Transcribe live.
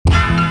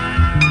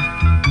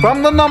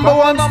From the number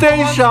one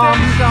station,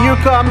 you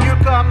come,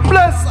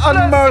 Bless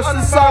and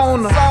Mercy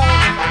Sound.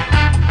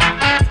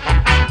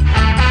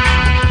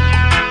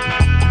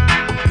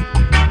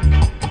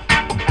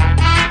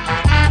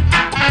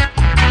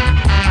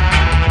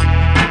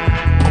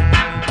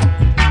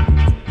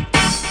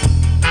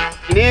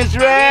 In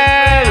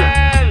Israel,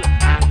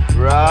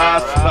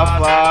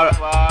 Rastafari.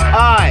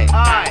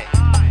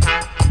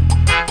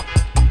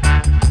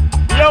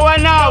 You are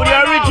now the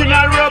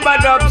original rubber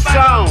dub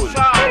sound.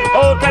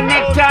 Out of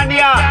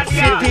Netanya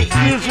City,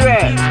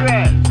 Israel.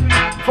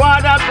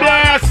 Father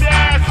bless.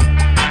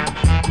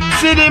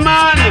 City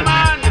man.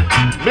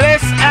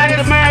 Bless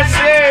and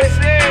mercy.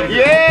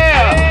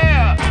 Yeah.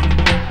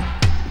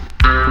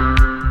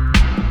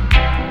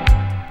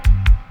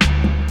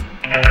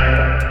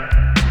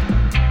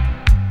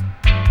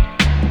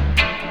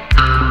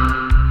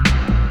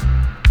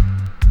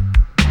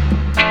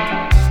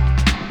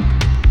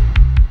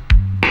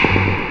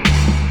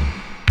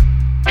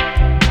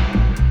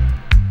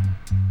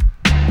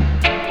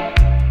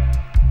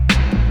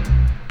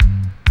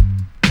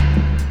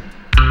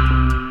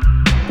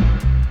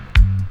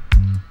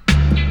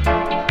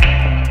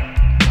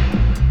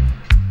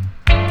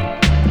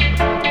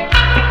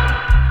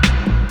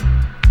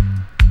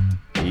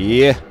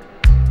 Yeah.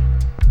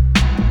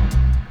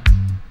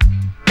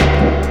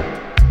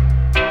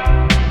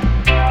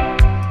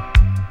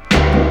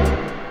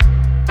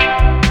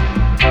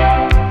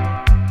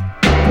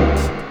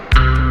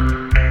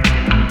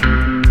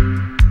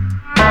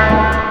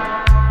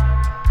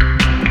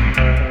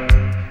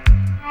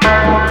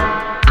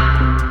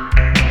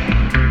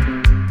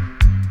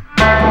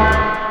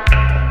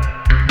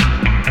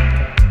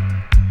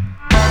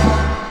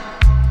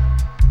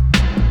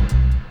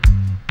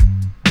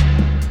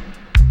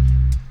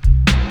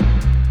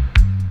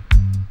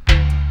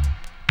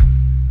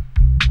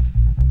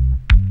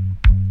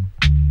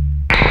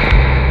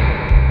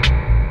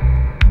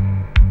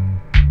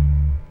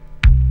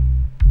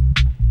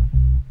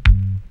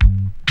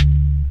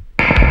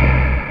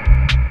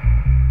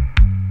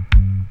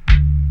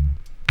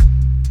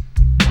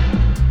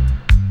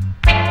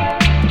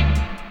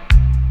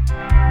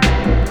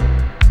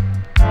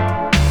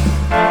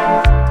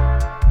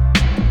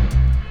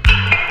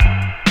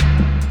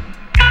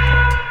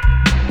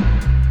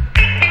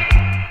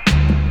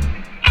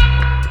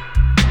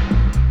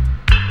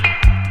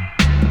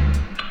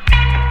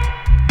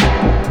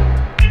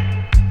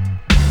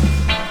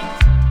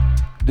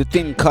 The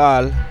thing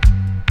called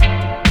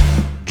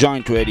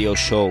Joint Radio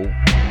Show.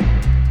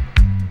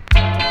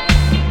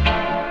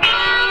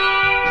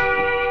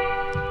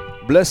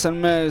 Bless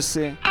and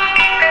mercy.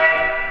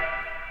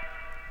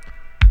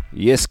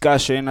 Yes,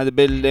 Kasha in the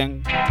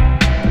building.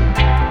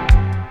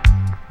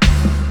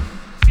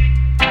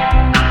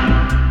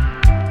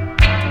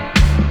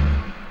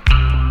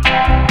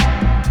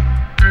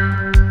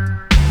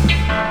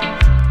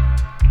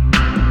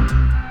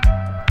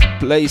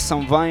 Play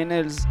some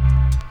vinyls.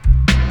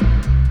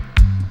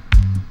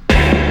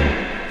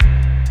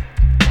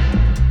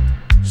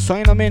 So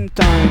in the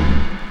meantime,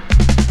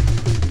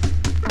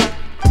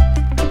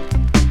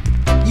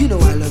 you know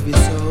I love you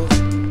so,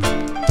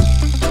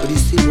 but you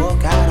still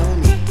walk out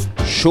on me.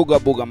 Sugar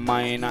Booger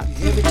Mine.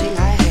 Everything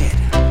I had,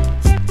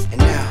 and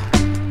now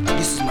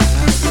this is my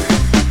last word.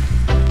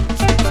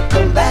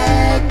 Come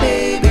back,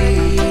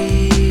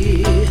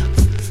 baby.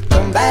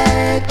 Come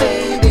back,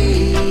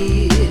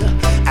 baby.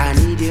 I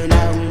need you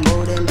now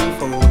more than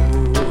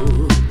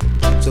before.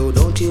 So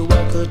don't you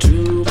walk her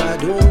through my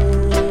door.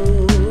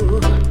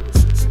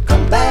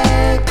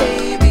 Back,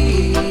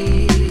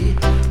 baby.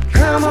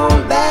 Come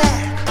on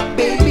back,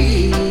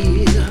 baby.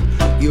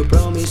 You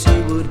promised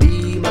you would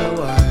be my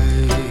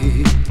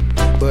wife,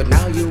 but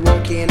now you're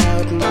walking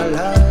out my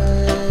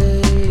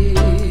life.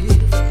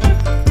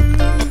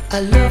 I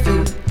love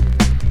you,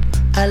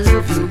 I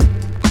love you,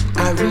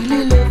 I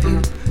really love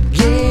you.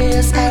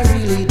 Yes, I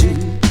really do.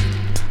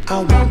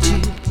 I want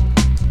you,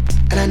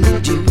 and I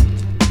need you.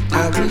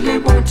 I really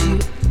want you,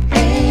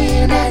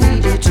 and I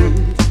need you too.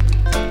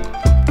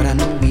 But I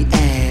know we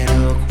had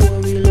a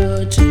quarrel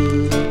or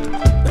two,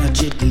 but I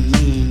didn't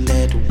mean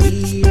that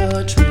we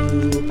are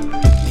true.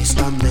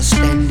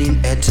 Misunderstanding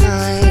at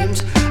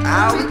times,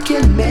 how it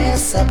can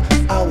mess up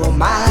our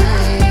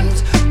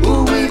minds.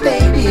 Ooh,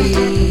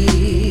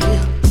 baby,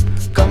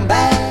 come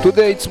back.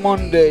 Today it's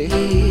Monday,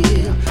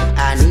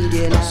 I need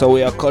you now. so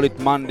we are call it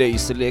Monday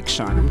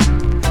selection.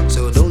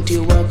 So don't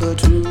you walk her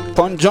through.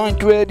 On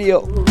Joint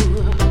Radio.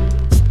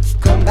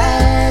 Come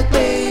back,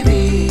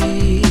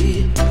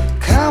 baby.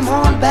 Come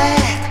on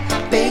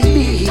back,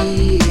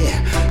 baby.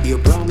 You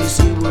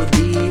promised you would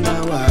be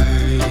my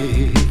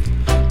wife,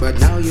 but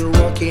now you're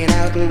walking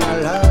out in my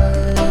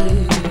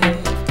life.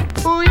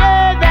 Ooh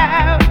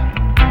yeah,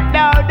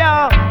 no,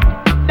 no,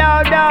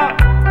 no, no.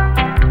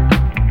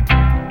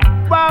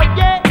 Well,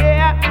 yeah,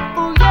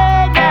 ooh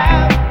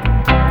yeah,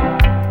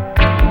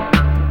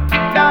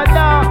 no,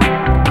 no.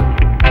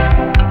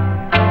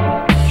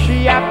 She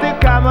have to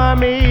come on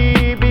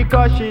me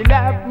because she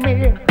loved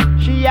me.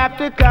 She have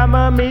to come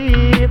on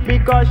me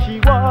because she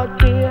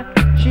want me.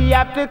 She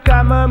have to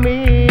come on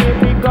me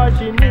because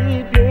she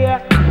need me,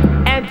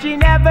 and she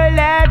never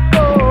let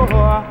go,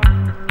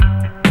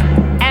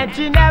 and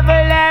she never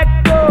let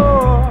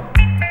go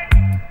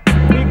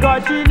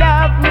because she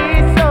love me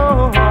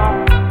so.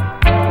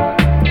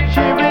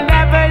 She will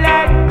never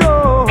let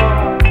go.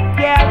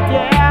 Yeah,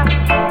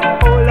 yeah.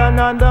 Hold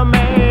on the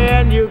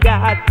man you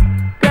got,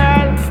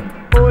 girl.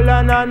 Hold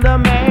on the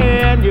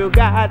man you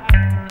got.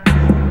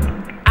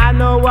 I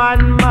know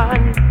one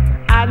man,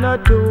 I know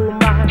two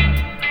man.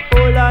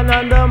 Hold on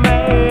the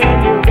man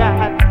you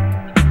got.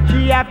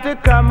 She have to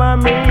come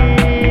on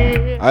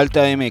me. אל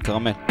תאיימי,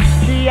 כרמל.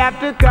 She have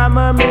to come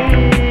on me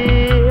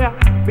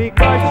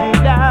because she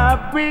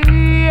love me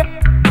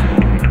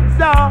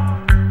so,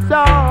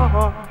 so.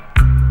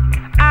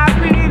 I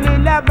really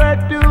love her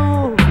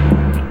too.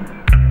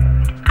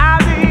 I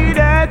need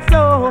her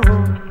so.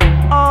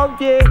 Oh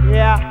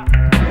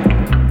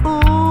yeah.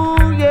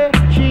 Ooh yeah.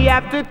 She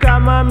have to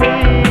come on me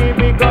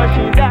because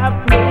she love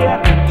me.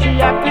 She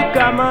have to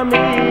come on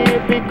me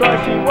because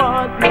she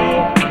want me,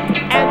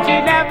 and she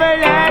never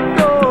let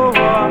go,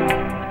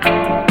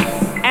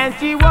 and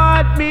she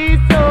want me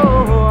so.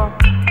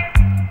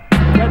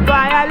 That's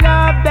why I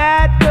love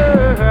that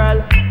girl.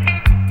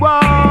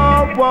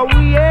 Whoa, whoa,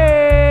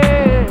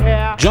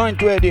 yeah.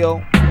 Joint Radio.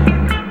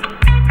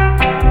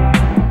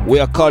 We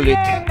are call it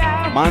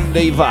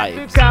Monday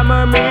Vibes.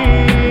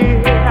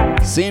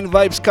 Scene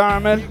Vibes,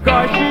 Carmel.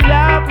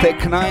 Tech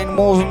 9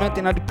 movement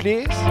in the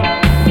place.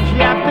 She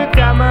have to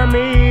come on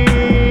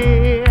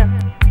me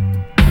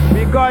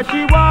because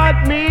she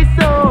want me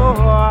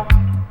so.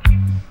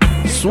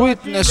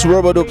 Sweetness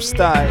rubber-dub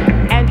style.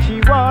 And she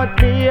want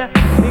me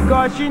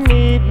because she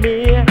need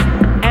me,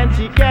 and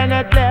she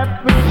cannot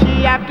left me.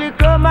 She have to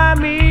come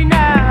on me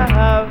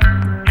now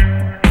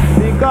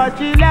because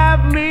she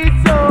love me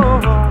so.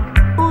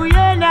 Ooh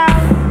yeah now,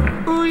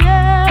 ooh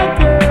yeah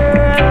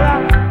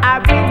girl, I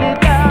really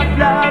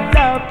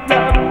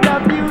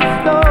love you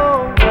so.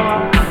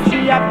 She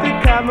have to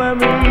come on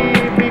me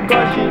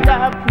because she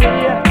love me.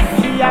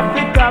 She have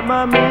to come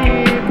on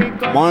me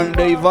because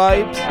Monday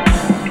Vibes.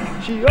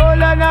 she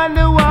hold on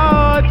the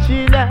wall she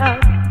love.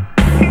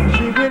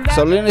 She will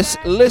So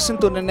listen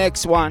to the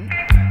next one.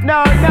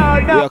 no.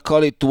 We are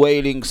call it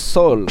Wailing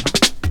Soul.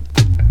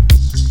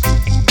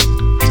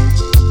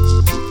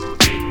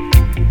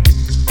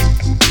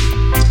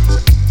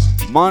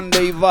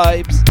 Monday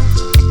Vibes.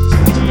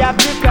 She have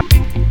to come.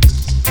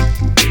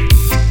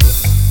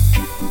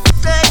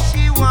 Say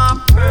she want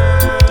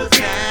pearls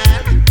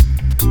and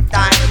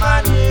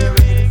diamond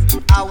earrings.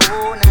 I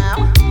won't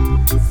now.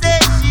 Say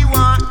she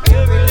want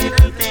every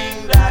little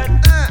thing that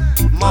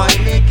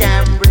money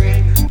can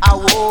bring. I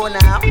won't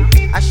now.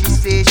 And she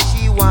say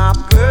she want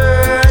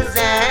pearls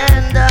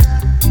and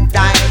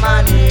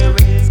diamond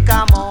earrings.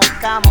 Come on,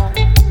 come on.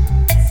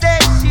 Say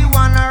she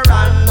wanna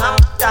run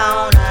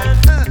uptown and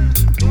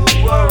do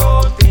her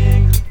own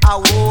thing. I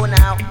won't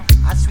now.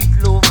 A sweet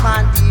love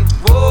and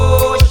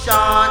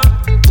devotion,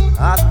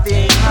 a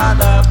thing of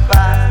the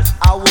past.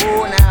 I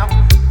won't now.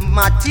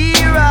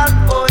 Material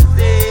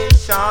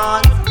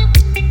possessions,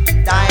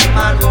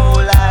 diamond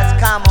rollers.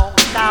 Come on,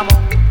 come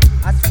on.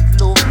 A sweet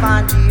love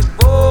and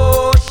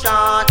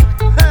devotion,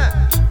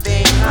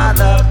 thing of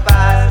the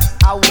past.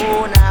 I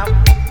won't now.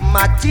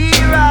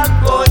 Material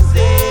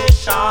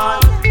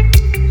possessions,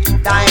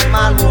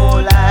 diamond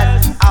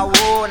rollers. I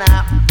won't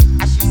now.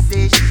 And she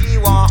say she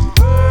want.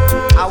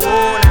 I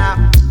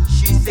wanna,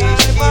 she say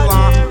she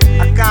want.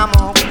 Come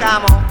on,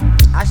 come on.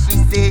 And she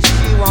say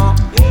she want.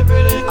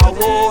 I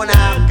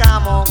wanna,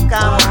 come on,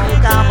 come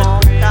on, come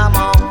on, come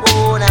on,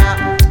 wanna.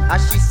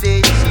 And she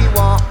say she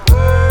want.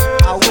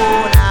 I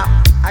wanna,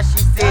 and she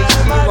say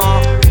she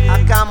want.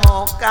 Come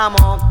on, come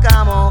on,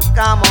 come on,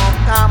 come on,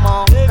 come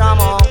on, come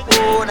on,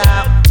 wanna,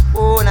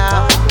 wanna,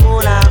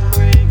 wanna.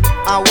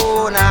 I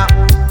wanna.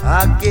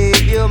 I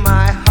gave you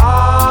my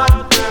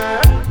heart,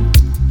 girl.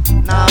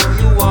 Now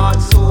you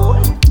want soul.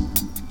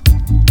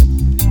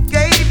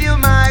 Gave you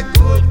my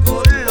good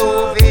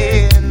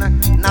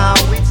loving. Now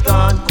it's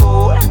gone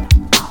cold.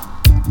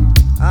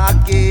 I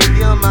gave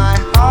you my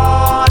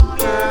heart,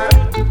 girl.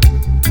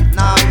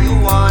 Now you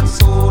want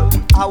soul.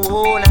 I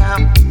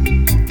wanna.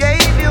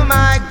 Gave you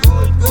my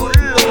good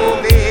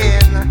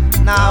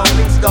loving. Now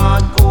it's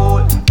gone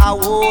cold. I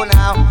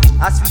wanna.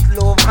 A sweet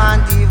love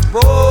and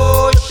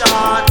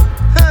devotion.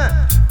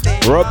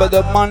 Rubber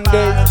the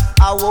Mondays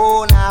I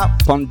wanna.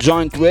 on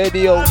Joint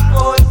Radio.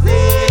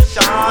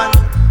 Position.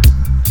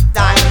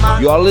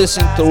 You are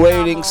listening to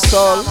Wailing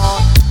Soul.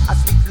 A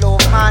sweet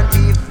love and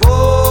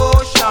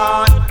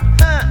devotion.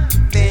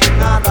 Thing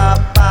of the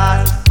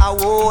past. I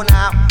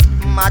wanna.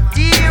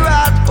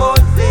 Material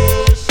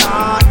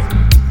possession.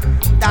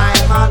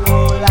 Diamond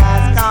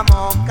rollers. Come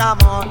on, come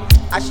on.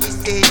 And she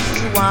say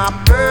she want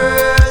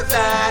pearls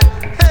and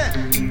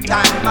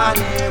diamond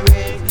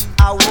earrings.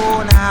 I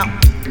wanna.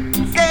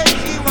 Say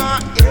she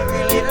want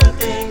every little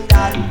thing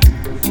that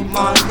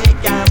money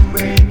can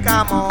bring.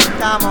 Come on,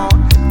 come on.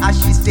 And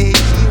she say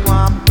she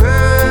want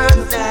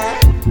pearls and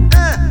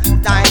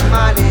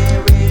diamond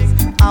earrings.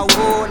 I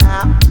wanna.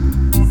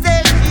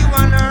 Say she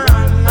wanna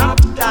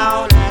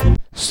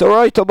So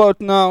right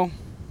about now,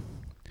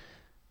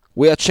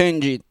 we are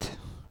change it.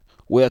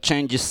 We are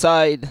change the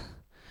side.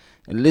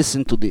 And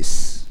listen to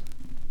this.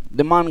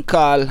 The man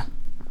call.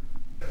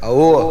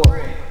 Oh.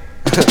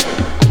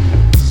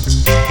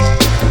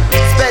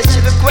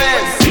 Special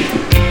request.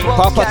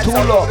 Papa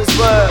Tulo.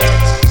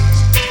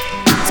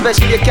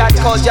 Especially a cat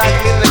called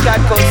Jacqueline and a cat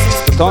called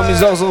Sister Tommy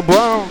Zozo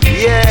Brown.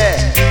 Yeah.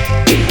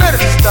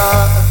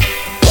 Star.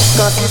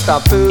 Quand Sister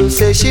Pearl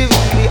say she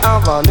really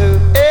have on her.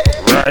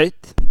 Right.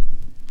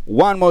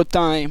 One more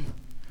time.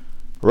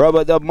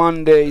 Robert Dub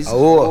Mondays.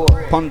 Oh.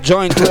 On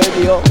Joint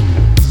Radio.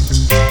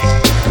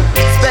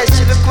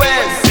 Special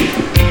request.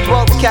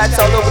 12 cats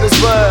all over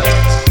this world.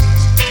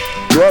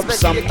 Drop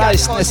some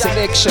niceness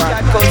selection.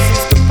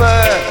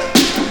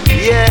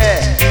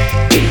 Yeah.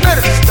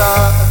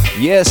 Star.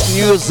 Yes,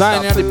 new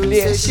Zion in the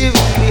place. She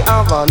really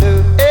have on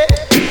her.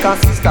 Cause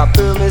Sister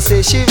Pearl me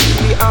say she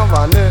really have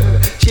on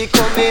her. She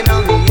come in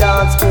on the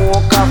yard,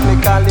 smoke off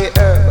me cali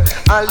herb.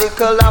 And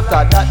little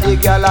after that the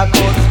girl a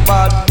cuss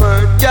bad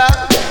word, yeah.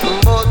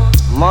 But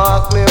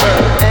mark me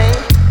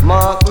word,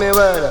 mark me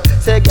word.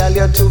 Say girl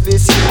you to be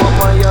seen,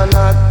 but you're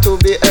not to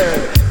be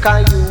heard.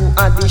 Can you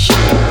and the sheep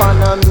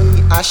and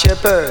me a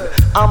shepherd?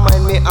 And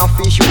mind me a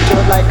fish shoot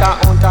you like a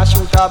hunter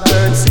shoot a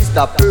bird.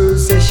 Sister Pearl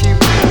say she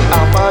really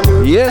have on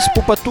her. Yes,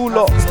 Papa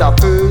Tulo. Sister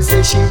Pearl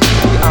say she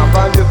really have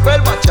on her.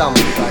 Well, watch out,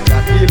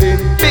 you're killing,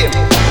 bim.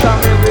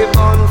 Come here with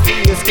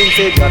unfierce skin,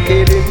 say you're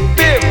killing,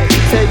 bim.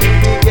 Say you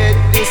will get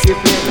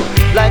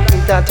discipline. Like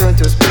winter turn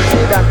to spring,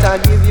 say that I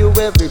give you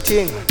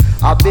everything.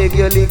 I beg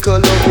you little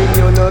loving,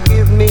 you no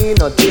give me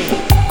nothing.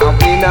 And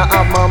when I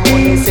have my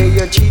money, say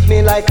you treat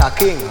me like a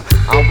king.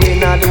 And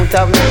when I don't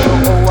have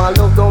nothing, oh I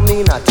love don't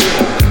mean nothing.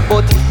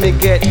 But if me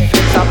get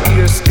fixed up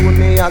here school,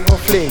 me I go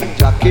fling.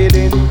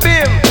 Jacqueline,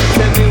 bim.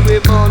 Say me we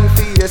born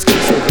for your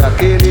school, say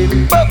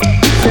Jacqueline, bum.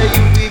 Say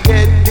you will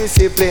get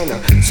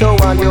discipline. So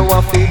when you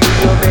want to do,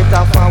 you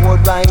better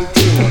forward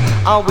writing.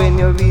 And when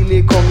you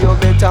really come, you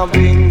better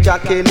bring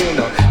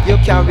Jacqueline. You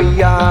carry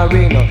her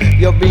in,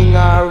 you bring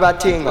her a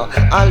thing.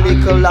 And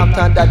little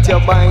after that you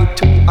buy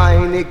 2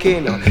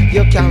 Heineken.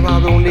 You carry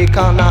around the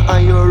corner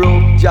and you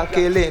rub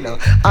Jacqueline.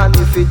 And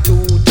if it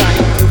too tight,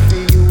 if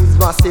you use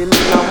Vaseline,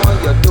 and when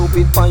you do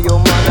it for your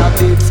mother,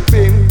 big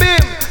spin,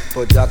 bim.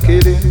 But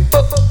Jacqueline,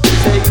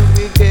 say you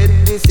will get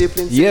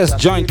discipline. Yes,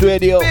 Joint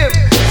Radio.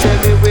 Say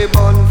me we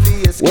born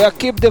fierce. We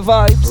keep the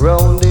vibes.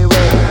 Round the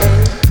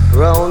way,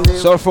 round the way.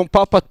 So from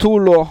Papa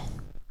Tulo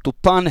to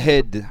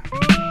Panhead.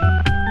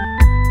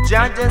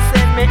 Jah just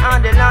send me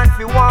on the land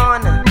for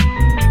one.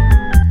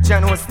 Jah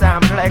no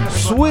stamp like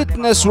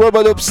Sweetness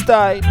Robert Up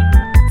style.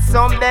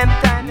 some them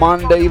time.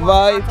 Monday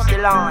vibes. From the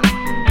lawn.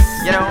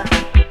 You know,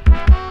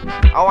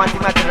 I want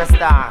him to the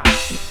star.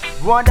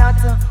 What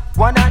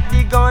that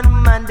the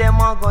gunman them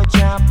a go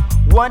chop.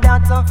 What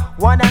that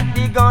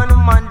the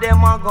gunman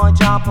them a go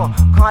chop.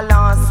 Call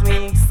last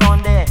week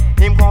Sunday,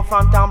 him come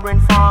from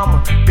Tambourine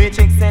Farm. Bitch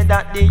said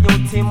that the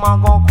youth him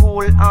a go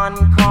cool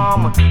and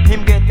calm.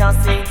 Him get a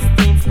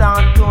 16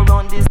 stand to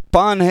run this.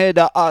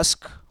 Panhead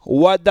ask,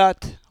 what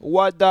that?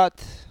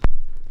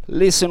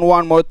 Listen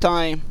one more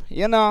time,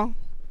 you know.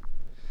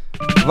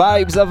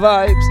 Vibes are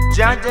vibes.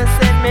 Jah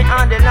just send me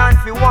on the land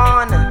for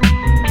one.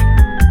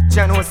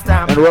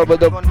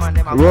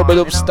 And Robert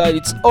Up style,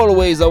 it's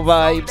always a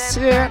vibes.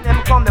 Yeah.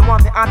 Them come, they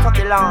want the art of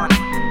the lawn.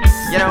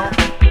 You know,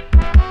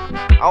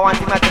 I want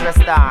him to the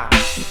star.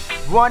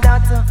 What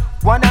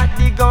that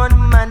the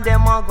gunman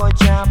them a go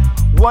chop.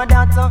 What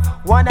that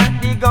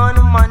the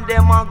gunman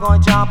them a go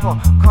chop.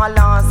 Call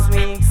last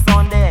week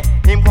Sunday,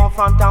 him come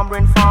from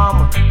Tambourine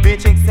Farm.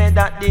 Bitch said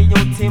that the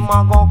youth him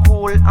a go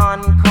cool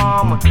and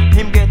calm.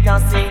 Him get a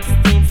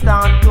 16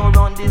 stand to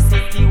run the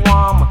city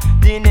warm.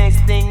 The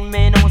next thing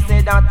me know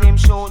say that him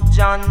shoot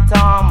John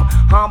Tom.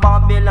 And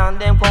Babylon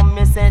them come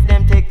me say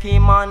them take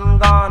him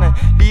and gone.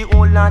 The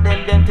whole of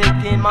them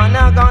take him and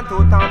a gone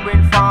to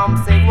Tambourine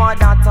Farm. Say what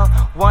that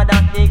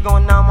the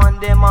gunman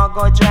them a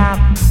go drop.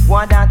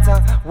 What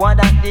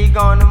that the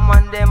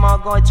gunman them a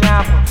go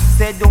drop.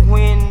 Say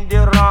doing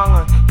the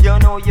wrong, you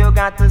know you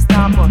got to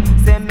stop.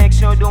 Say make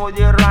sure do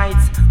the right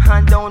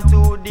and don't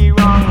do the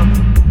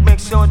wrong. Make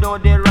sure do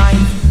the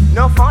right.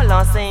 No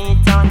follow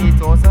Satan,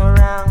 it was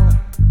wrong.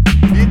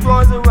 It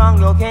was wrong,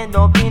 you end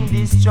up in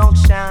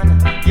destruction.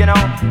 You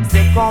know,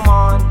 say come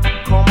on,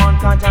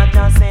 cause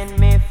Jah send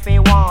me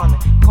for one.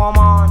 Come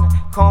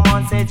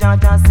on, say Jah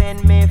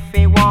send me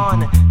for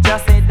one.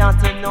 Just say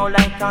that him no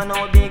like I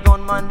know the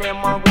gunman them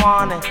a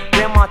gone.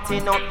 Them a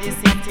tin up the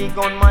city,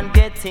 gunman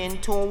getting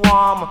too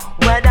warm.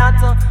 What that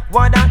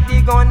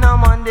the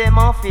gunman them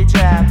off the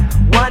trap.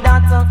 What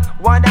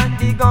that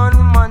the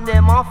gunman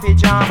them off the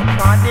trap.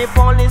 Cause the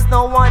police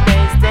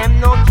nowadays, them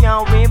no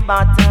carry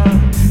battle.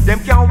 Them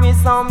carry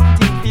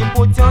something to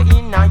put you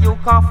in a you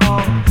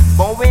coffin.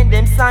 But when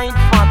them sign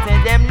fat,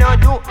 them no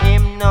do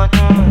him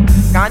nothing.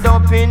 God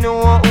up in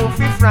know who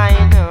fi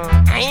frighten.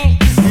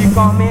 He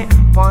come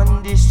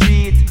on the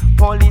street,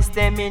 police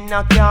them in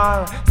a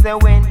car. Say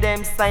when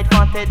them side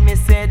fatted, me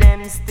say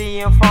them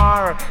stay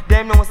far.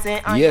 Them no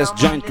say I Yes, am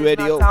Joint man,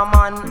 Radio. not a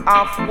man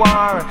of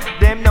war.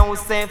 Them no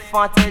say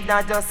fatted,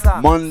 that just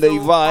a Monday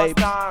vibe.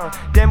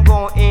 superstar. Them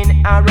go in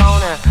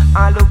around,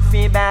 I look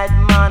for bad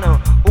man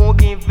who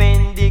give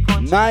in the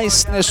country.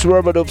 Niceness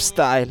rubber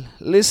style.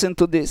 Listen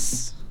to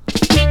this.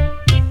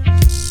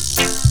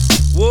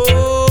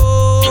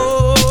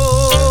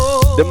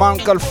 Whoa, The man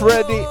called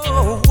Freddy.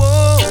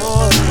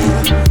 whoa,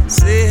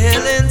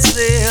 sailing,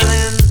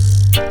 sailing.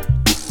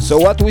 So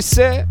what we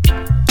say?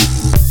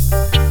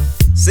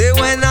 Say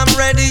when I'm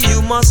ready,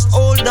 you must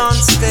hold on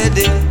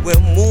steady. We're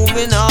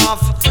moving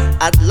off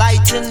at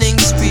lightning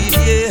speed,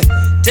 yeah.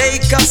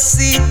 Take a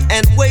seat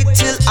and wait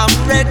till I'm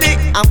ready.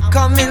 I'm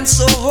coming,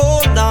 so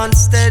hold on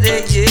steady,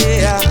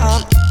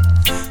 yeah.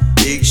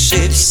 Big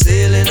ship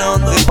sailing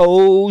on the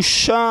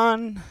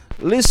Ocean.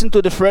 Listen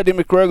to the Freddie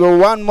McGregor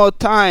one more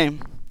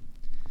time.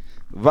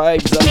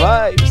 Vibes are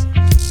vibes.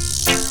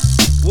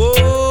 whoa,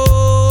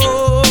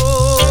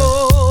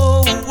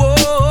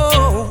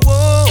 whoa,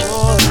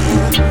 whoa,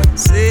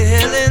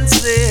 sailing,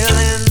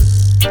 sailing.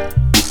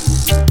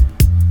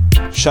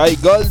 Shy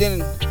Golden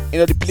in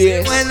the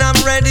place. When I'm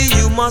ready,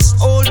 you must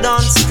hold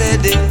on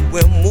steady.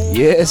 We're moving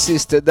Yes,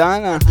 Sister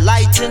Dana.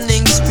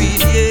 lightning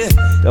speed, yeah.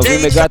 טוב, אם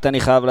Take הגעת, אני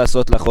חייב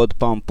לעשות לך עוד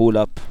פעם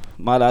פול-אפ.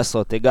 מה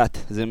לעשות? הגעת,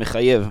 זה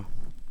מחייב.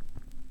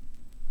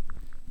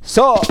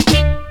 So,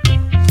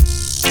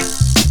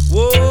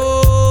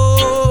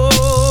 Whoa,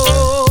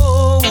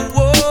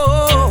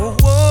 whoa,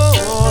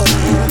 whoa,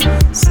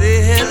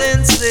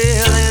 sailing,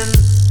 sailing.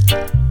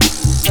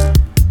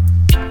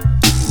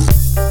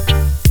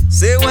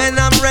 Say when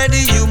I'm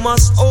ready, you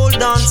must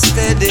hold on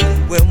steady.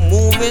 We're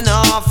moving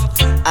off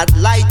at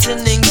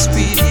lightning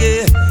speed,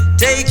 yeah.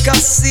 Take a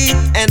seat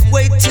and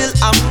wait till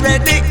I'm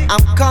ready.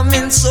 I'm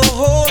coming, so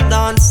hold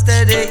on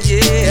steady,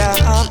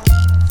 yeah.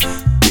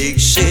 Big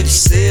ship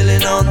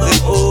sailing on the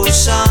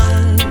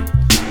ocean.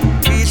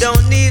 We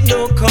don't need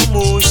no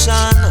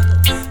commotion.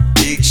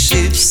 Big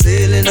ship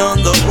sailing on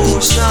the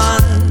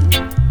ocean.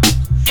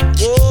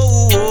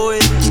 Whoa, whoa,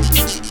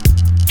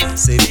 yeah.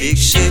 Say big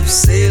ship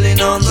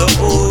sailing on the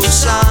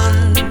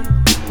ocean.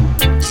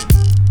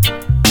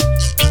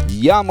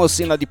 Yamos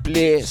in the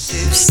place.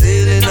 Ship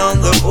sailing on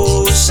the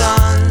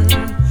ocean.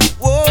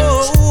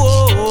 Whoa,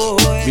 whoa,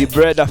 yeah. Be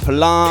bred of a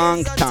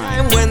long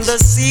time. When the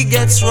sea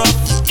gets rough,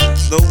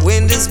 the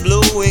wind is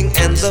blowing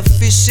and the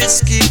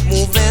fishes keep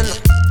moving.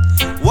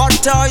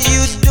 What are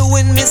you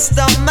doing,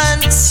 Mr. Man?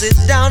 Sit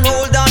down,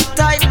 hold on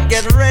tight,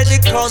 get ready,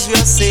 cause we're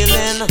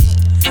sailing.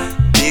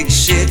 Big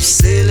ship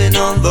sailing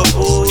on the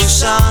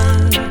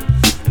ocean,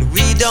 and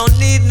we don't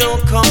need no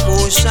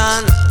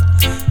commotion.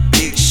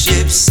 Big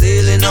ship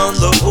sailing on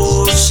the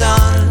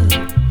ocean.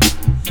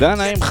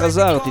 דנה, אם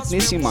חזר,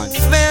 תתני סימן.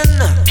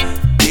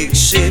 Big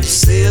ship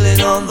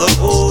sailing on the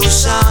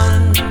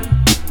ocean.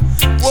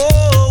 Whoa,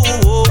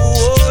 whoa,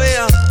 whoa,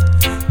 yeah.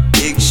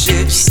 Big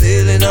ship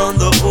sailing on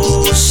the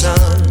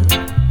ocean.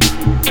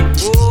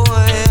 Oh,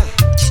 yeah.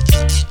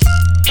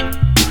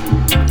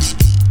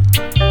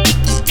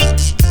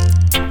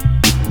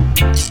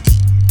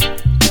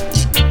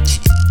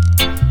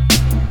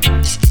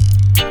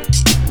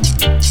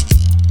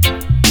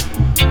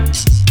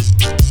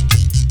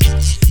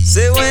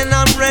 Say when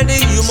I'm ready,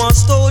 you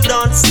must hold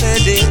on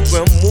steady.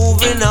 We're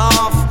moving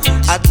off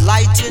at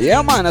lightning.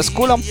 Yeah, man, אז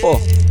כולם פה.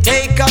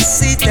 Take a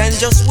seat and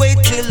just wait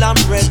till I'm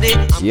ready.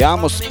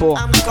 ימוס פה.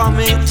 I'm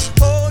coming.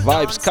 Hold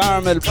Vibes on,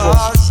 Caramel פה.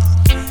 cause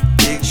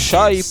big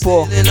שי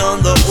פה. sailing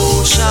on the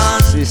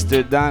ocean.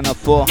 Sister Dana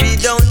פה. We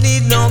don't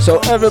need no So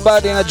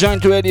everybody in a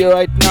joint radio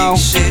right now.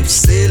 ship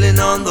sailing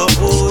on the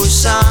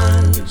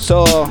ocean. So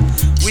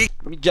We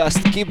we just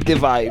keep the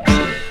vibe.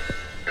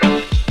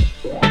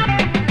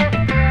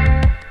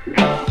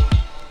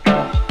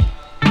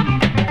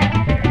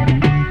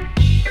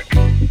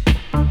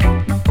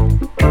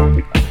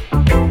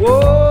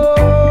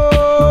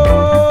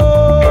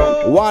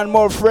 One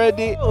more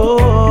Freddy.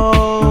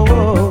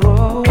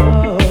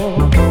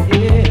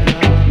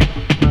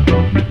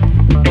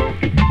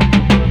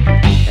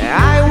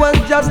 I was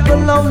just a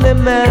lonely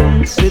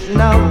man sitting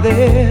out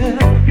there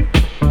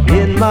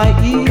in my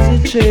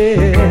easy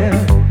chair.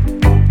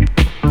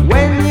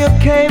 When you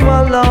came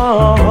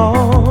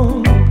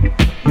along,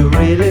 you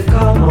really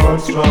come on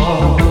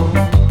strong.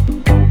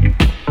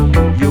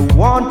 You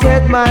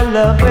wanted my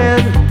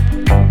loving.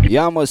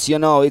 Yamos, you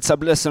know, it's a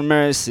blessing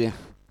mercy.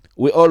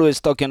 We always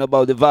talking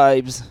about the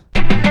vibes.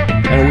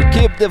 And we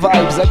keep the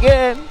vibes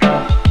again.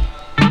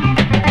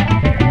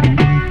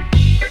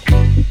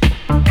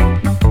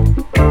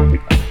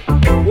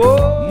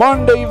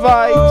 Monday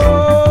vibes.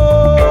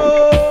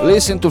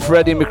 Listen to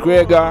Freddie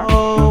McGregor.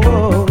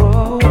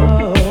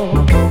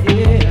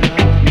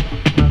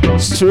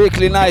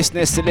 Strictly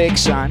niceness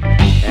selection.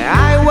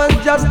 I was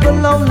just a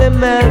lonely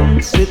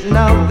man sitting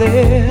out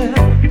there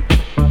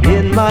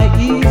in my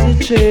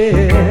easy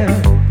chair.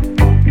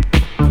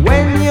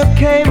 When you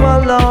came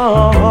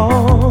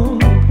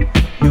along,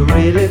 you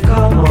really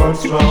come on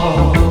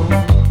strong.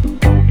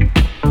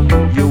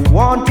 You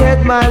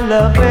wanted my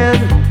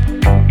loving,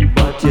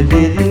 but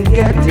didn't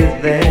get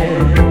it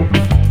then.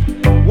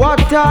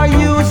 What are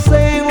you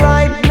saying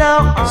right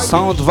now?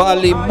 Sound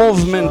Valley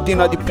movement in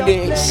the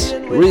place.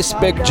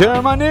 Respect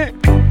Germany.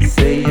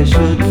 Say you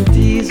shouldn't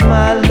tease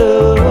my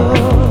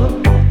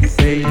love.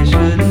 Say you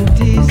shouldn't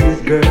tease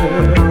this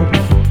girl.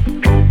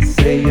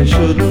 Say you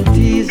shouldn't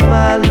tease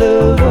my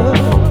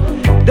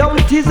love. Don't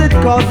tease it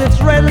cause it's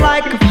red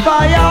like a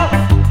fire.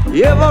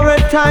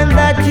 Every time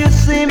that you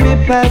see me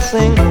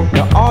passing,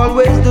 you're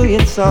always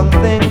doing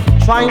something,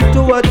 trying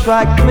to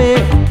attract me.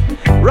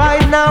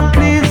 Right now,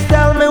 please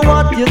tell me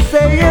what you're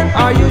saying.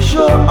 Are you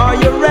sure? Are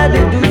you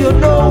ready? Do you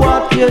know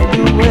what you're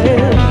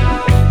doing?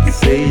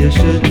 Say you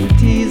shouldn't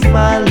tease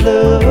my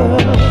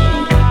love.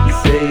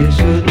 Say you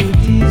shouldn't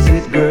tease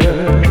it,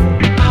 girl.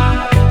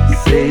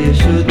 Say you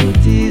shouldn't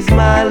tease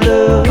my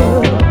love.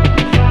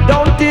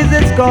 Don't tease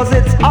it cause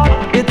it's hot,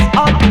 it's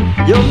hot.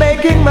 You're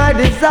making my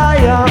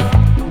desire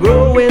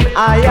growing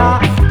higher.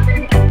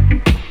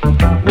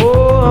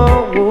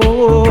 Whoa,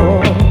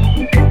 whoa.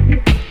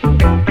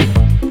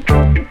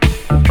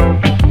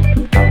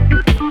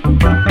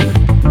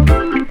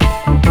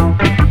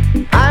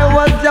 I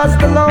was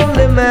just a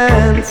lonely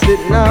man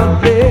sitting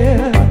out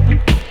there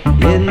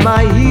in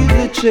my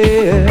easy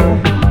chair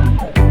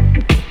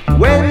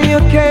when you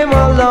came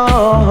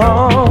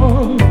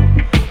along.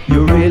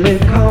 You really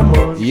come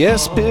on.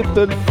 Yes,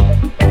 people.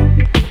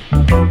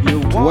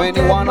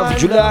 21 of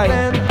July.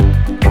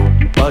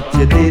 But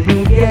you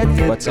didn't get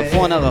it.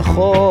 בצפון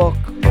הרחוק.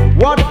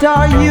 What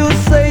are you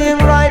saying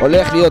right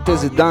הולך להיות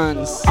איזה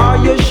דאנס. now? Are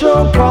you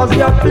sure cause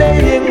you're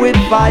playing with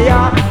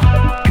fire?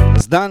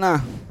 אז דנה,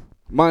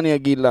 מה אני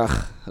אגיד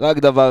לך? רק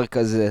דבר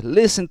כזה.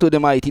 Listen to the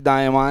mighty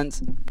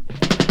diamonds.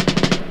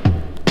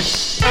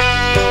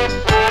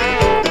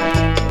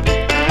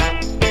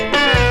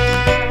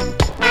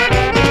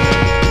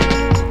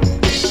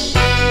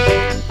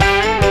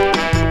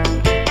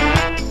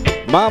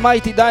 מה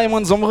mighty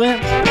diamonds אומרים?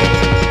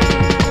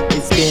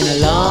 It's been a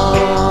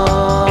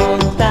long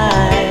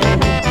time.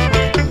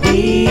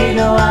 We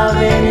don't have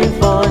any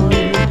fun.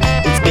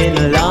 It's been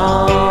a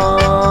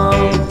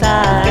long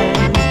time.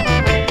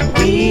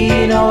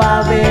 We don't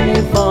have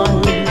any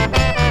fun.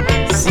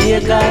 See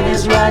God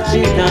is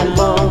ratchet and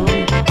bum.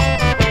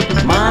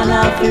 Man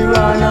have to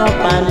run up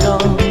and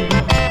down.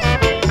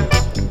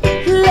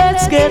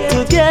 Let's get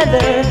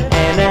together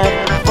and have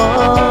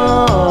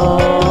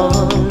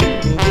fun.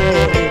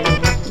 Yeah.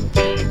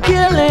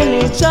 Killing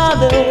each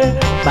other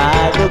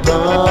by the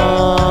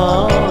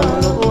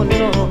gun, oh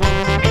no.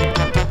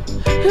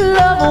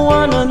 Love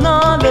one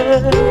another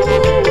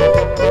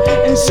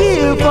and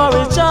cheer for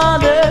each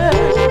other,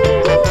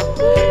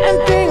 and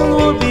things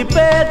will be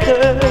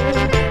better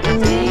in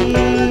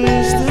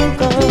years to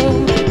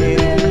come,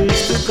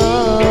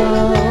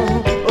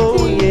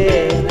 oh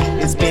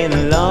yeah. It's been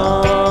a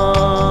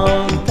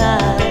long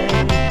time,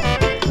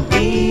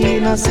 we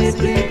no sip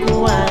liquor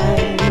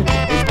wine.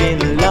 It's been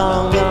a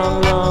long, long,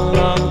 long,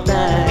 long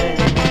time.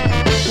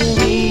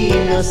 We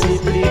no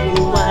sip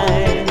liquor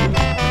wine,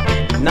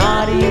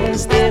 not even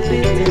step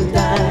it in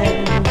time.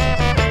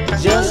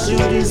 Just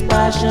through these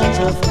passions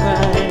of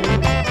crime.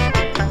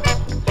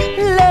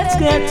 Let's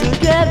get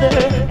together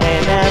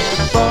and have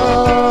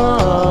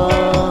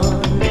fun.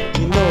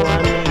 You know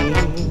what I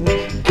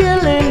mean?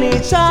 Killing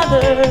each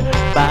other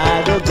by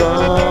the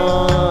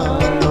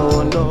gun. No,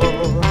 no.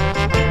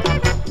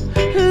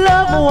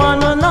 Love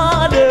one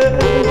another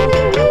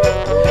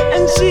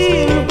and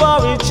cheer for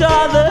each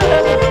other,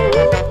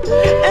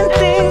 and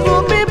things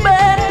will be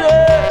better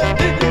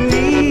in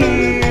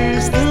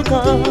years to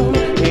come.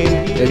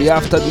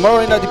 אליאף תדמור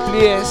in the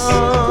place.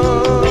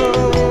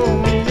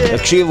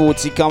 תקשיבו, הוא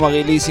הוציא כמה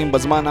ריליסים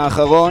בזמן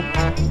האחרון.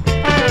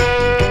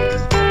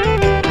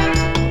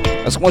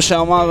 אז כמו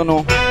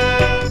שאמרנו,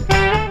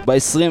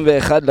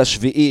 ב-21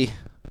 לשביעי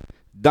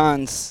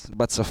דאנס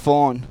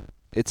בצפון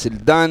אצל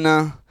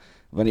דנה,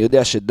 ואני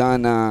יודע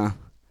שדנה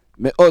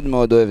מאוד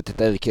מאוד אוהבת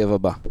את ההרכב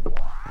הבא.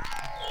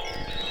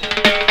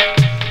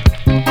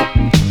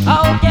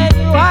 How can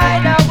you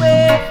hide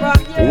away from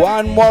your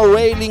One more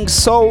Railing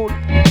Soul.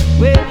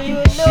 when you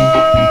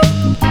know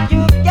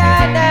you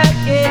cannot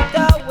get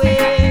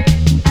away?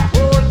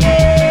 Oh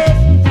yes,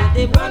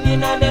 they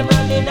running and they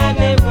running and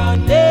they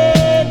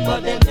running, but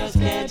they just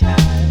can't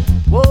hide.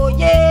 Oh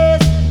yes,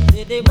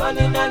 they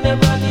running and they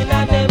running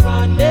and they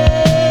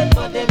running,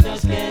 but they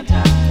just can't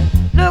hide.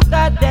 Look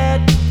at that,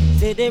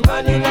 say they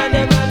running and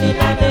they running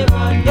and they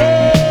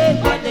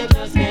running, but they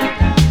just can't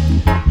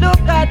hide.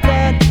 Look at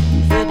that,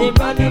 say they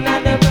running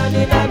and they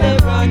running and they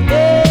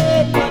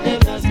running, but they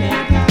just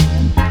can't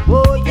hide.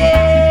 Oh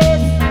yes,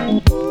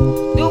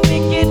 the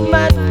wicked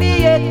man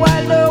feared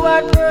while no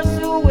one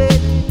pursued.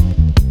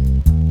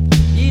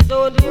 He's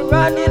only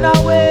running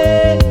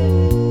away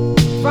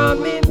from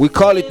him. We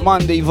call it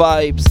Monday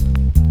Vibes.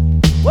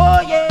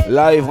 Oh yeah,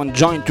 Live on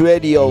Joint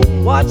Radio.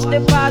 watch the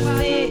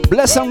posse.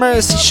 Bless and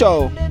Mercy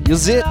Show.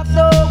 Use it. Up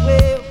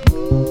nowhere,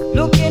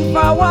 looking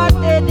for what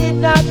they did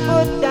not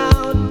put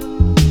down.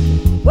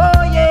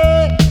 Oh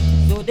yeah,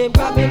 so they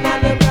robbing and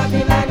they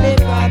robbing and they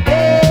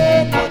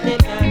robbing, but they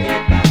can't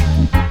get back.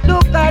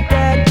 Look at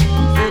that,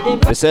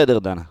 בסדר,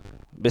 דנה.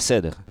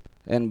 בסדר.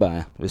 אין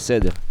בעיה.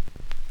 בסדר.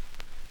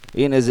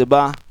 הנה זה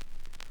בא.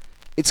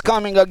 It's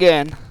coming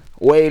again.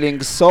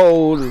 Wailing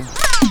soul.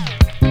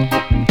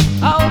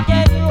 How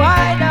can you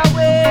hide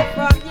away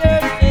from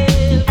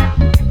yourself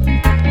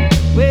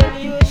when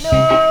you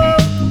know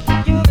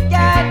you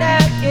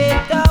cannot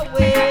get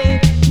away?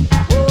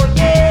 Oh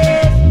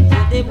yes, so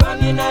they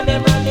running and they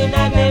running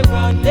and they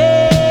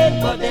running,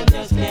 but them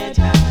just can't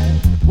hide.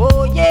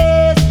 Oh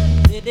yes,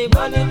 so they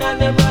running and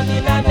they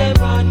running and they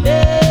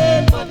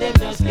running, but them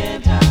just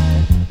can't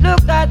hide.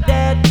 Look at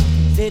that,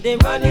 say they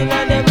running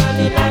and they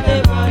running and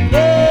they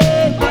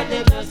running, but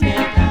them just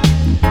can't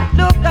hide.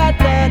 Look at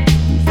that.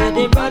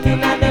 They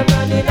running and they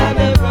running and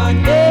they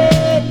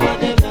running, but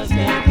they just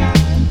can't hide.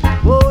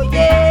 Oh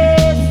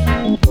yes,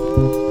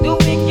 the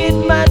wicked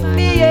man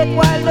fear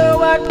while no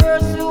one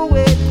pursue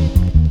it.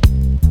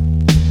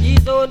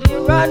 He's only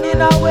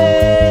running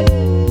away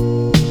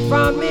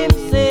from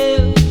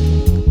himself.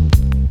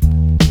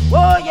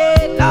 Oh yeah,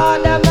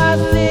 Lord have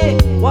mercy,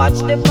 watch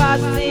the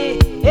posse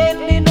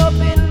ending up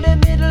in the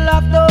middle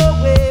of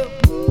nowhere,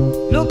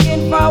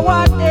 looking for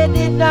what they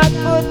did not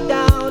put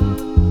down.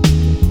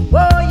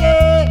 Oh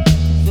yeah.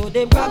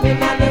 They robbing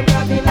and they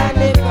robbing and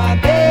they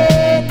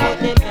robbing, but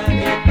they can't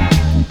get back.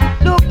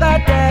 Look at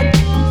that.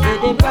 See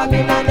they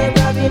robbing and they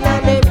robbing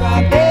and they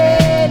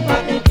robbing,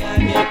 but they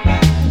can't get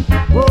back.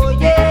 Oh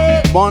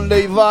yeah.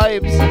 Monday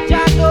vibes.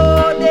 Jah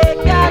know they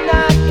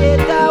cannot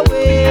get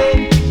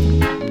away.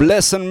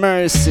 Bless and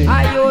mercy.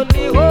 I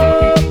only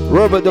hope.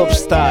 Rubber dub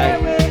style.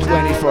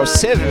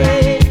 24/7.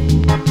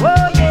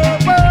 Oh yeah,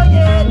 oh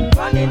yeah.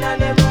 Running and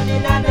they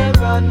running and they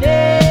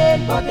running,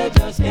 but they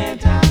just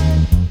can't hide.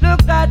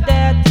 Look at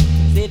that.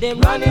 See them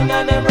running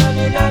and they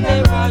running and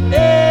they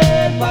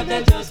running, but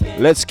they just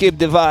can't. Let's keep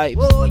the vibes.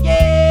 Oh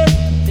yeah.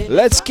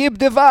 Let's keep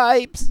the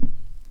vibes.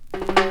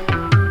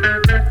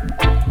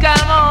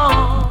 Come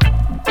on,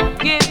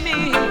 give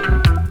me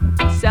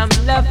some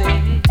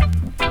loving,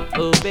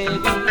 oh baby.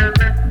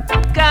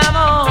 Come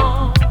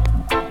on,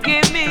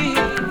 give me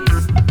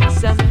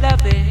some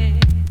loving,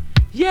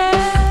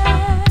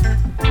 yeah.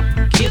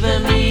 Give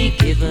me,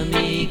 give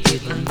me,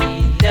 give me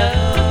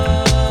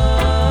love.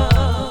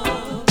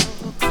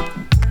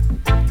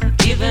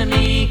 Give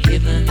me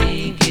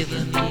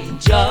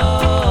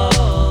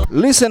joy.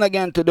 Listen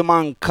again to the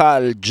man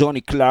called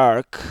Johnny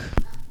Clark.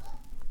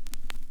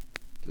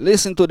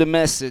 Listen to the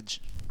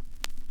message.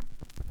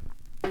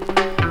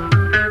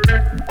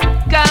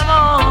 Come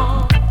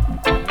on,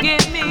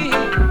 give me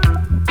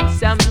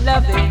some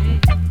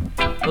loving,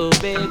 oh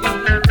baby.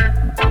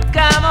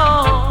 Come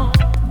on,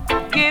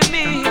 give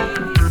me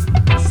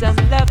some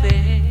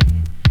loving,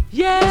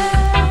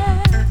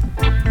 yeah.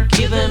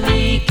 Give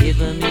me, give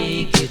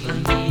me, give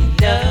me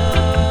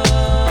love.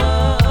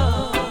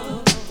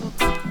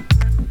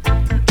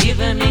 Give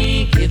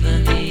me, give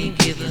me,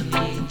 give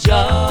me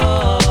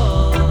joy.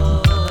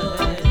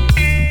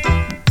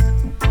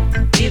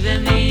 Give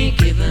me,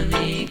 give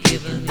me,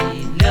 give me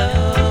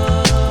love.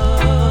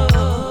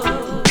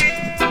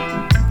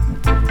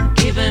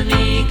 Give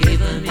me,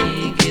 give me,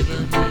 give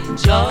me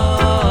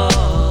joy.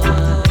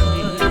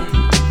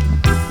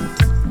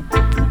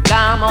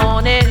 Come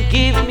on and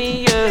give me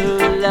your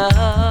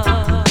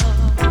love.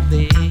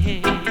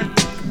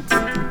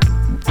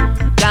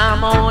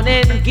 Come on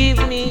and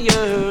give me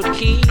your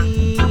kisses.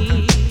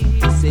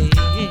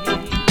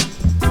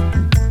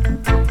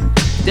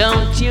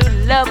 Don't you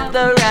love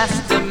the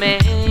Rasta man?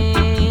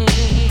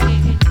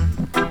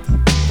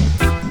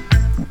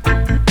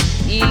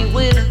 He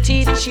will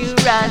teach you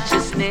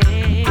righteousness.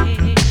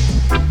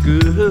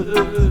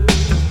 Good.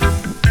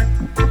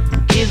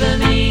 Give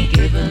me,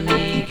 give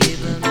me,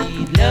 give me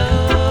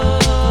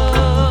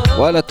love.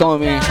 וואלה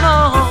טומי, Come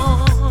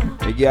on,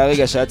 הגיע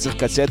הרגע שהיה צריך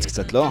לקצץ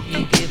קצת, לא?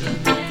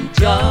 give me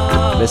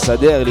joy.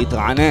 לסדר,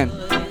 להתרענן.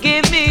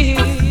 Give me,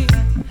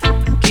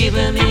 give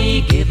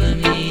me, give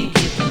me,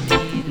 give me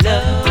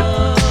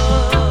love.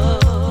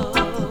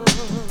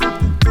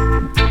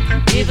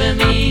 Give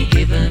me,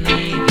 give me,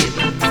 give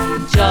me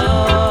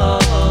joy.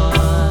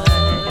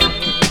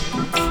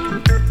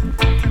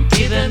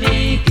 Give me,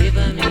 give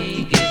me,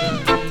 give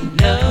me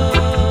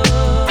love.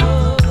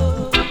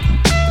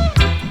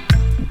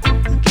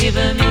 Give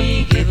me,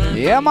 give me,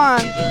 Yeah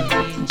man,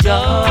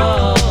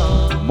 joy.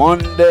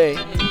 Monday.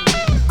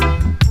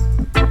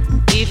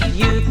 If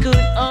you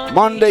could only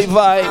Monday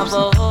vibes.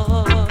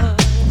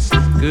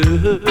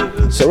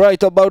 good, So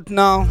right about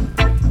now,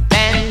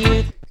 then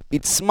you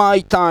it's my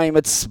time.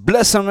 It's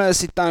Bless and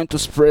Mercy time to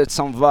spread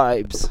some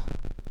vibes.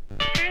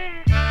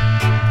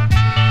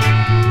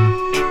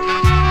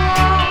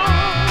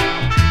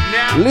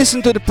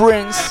 Listen to the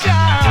Prince.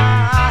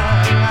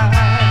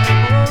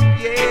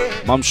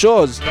 Mom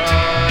shows.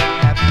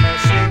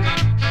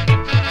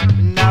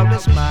 Now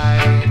is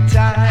my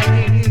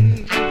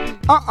time.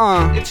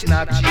 It's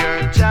not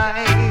your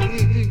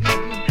time.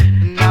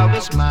 Now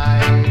is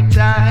my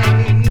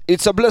time.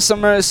 It's a Bless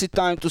and Mercy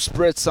time to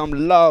spread some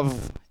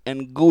love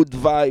and good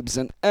vibes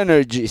and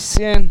energy.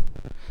 See?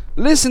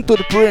 Listen to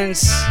the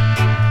Prince.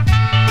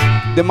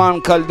 The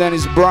man called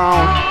Dennis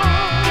Brown.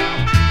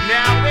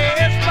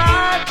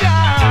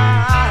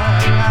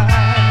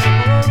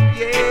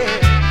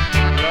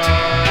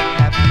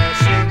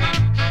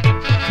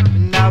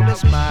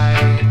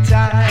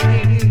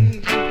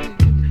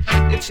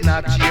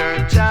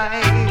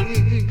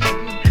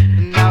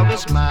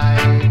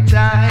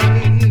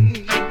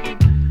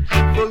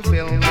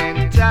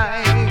 fulfillment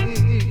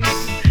time.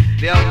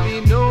 There'll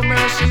be no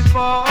mercy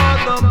for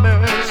the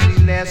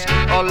merciless.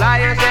 All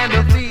liars and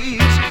the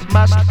thieves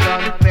must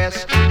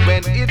confess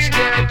when it's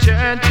their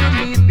turn to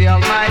meet the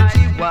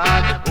Almighty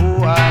One. Oh,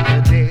 what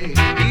a day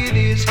it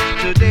is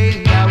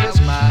today. Now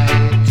is my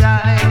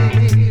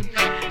time,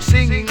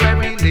 singing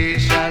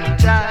revelation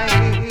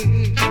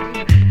time.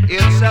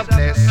 It's a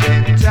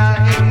blessed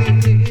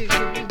time.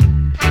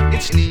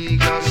 It's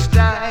Negus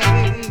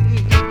time.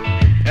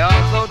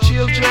 Although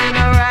children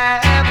are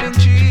having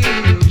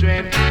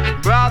children,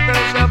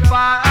 brothers are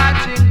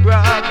fighting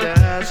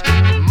brothers,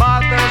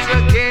 mothers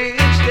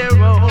against their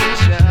own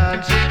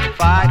sons,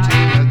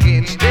 fighting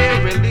against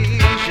their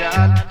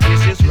religion.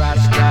 This is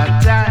Rasta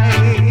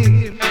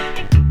time,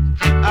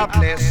 a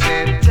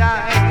blessed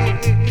time.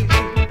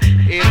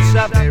 It's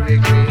a very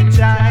great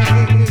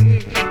time.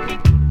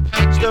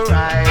 It's the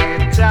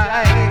right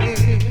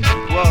time.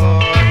 Whoa.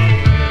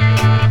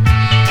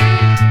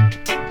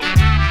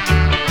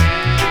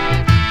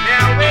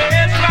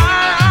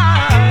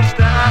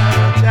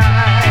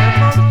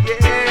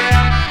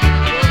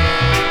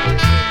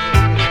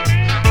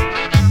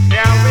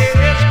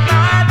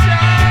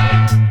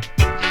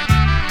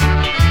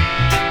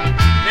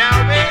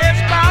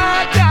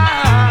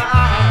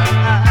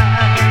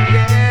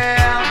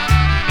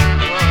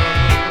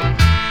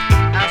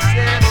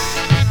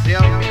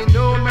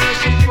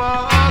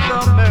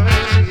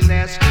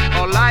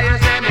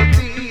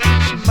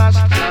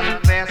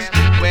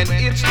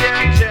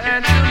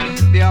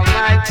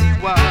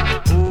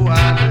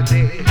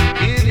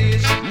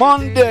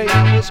 Monday.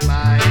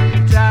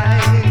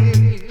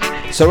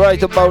 So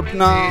right about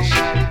now,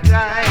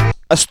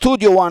 a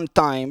studio one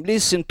time.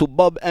 Listen to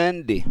Bob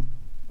Andy.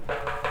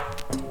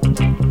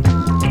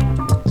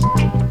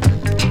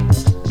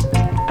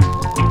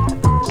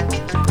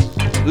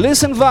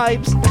 Listen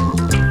vibes.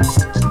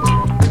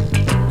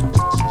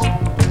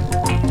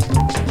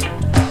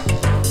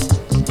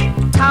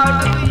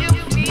 How do you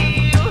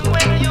feel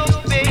when your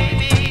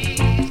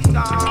baby's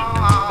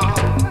gone?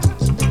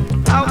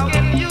 How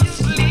can you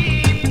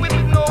sleep with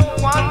no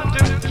one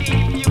to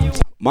keep you?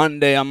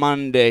 Monday a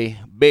Monday,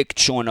 big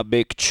tune a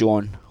big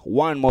tune.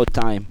 One more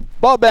time.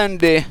 Bob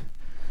Andy,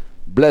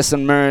 Bless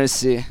and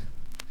Mercy,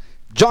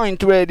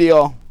 Joint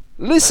Radio.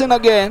 Listen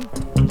again.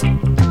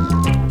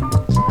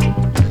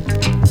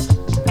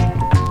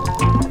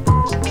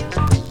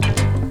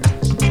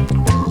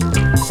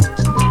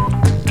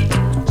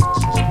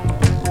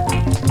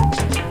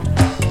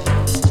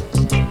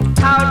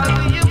 How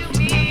do you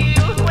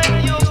feel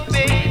when your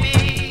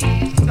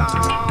baby's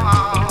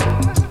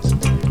gone?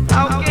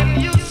 How can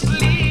you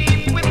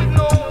sleep with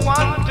no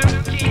one to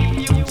keep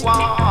you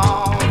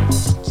warm?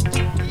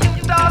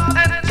 You toss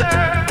and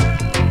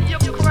turn, you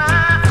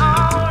cry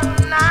all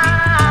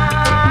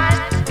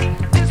night.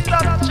 It's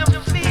such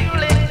a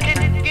feeling,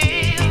 it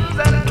gives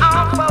an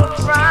awful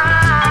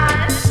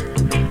fright.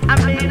 I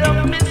made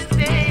a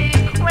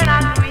mistake when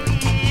I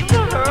grieved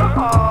her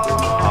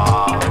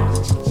heart.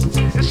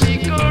 She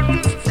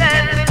couldn't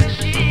stand it,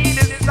 she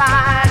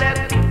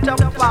decided to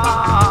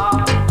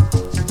fall.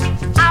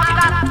 I've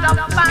got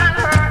to find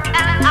her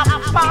and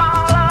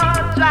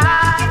apologize.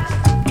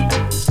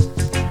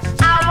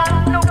 I want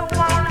no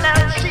one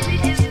else, she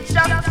is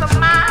just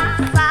my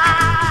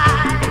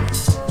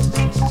size.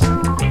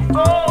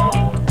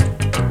 Oh,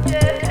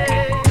 yeah,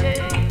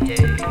 yeah, yeah,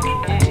 yeah.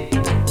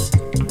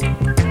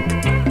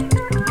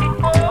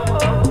 Oh,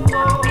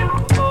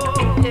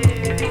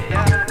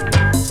 yeah.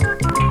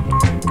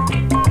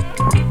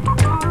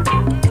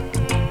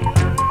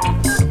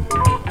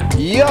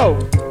 Yo,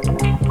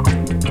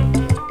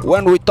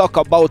 when we talk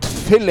about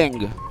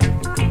feelings,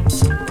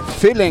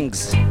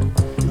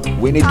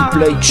 we need to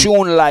play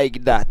tune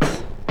like that.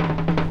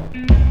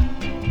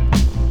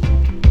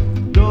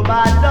 Go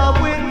bad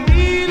love with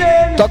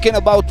feeling, Talking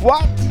about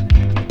what?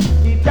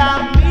 it's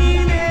a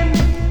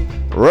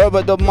meaning.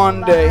 Rubber the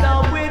Monday.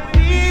 Love with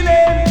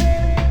feeling.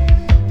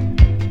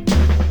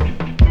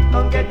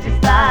 Don't get your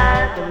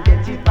style, don't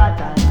get your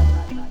pattern.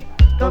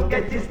 Don't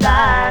get your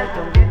style,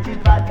 don't get your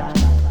pattern.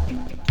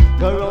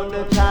 Go round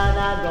the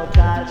corner, go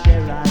call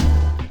Sharon.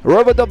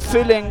 Rubber the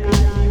feeling.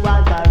 You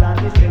want her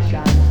on the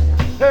session.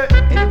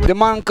 Hey, The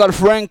man called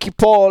Frankie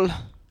Paul,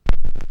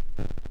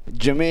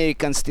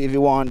 Jamaican Stevie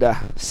Wonder.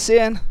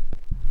 Sin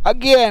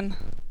again.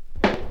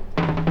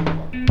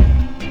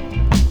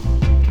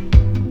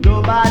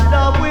 no bad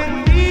love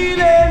with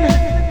feeling.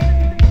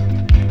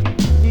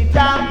 It's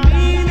a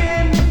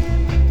meaning.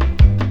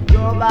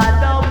 No bad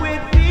love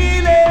with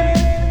feeling.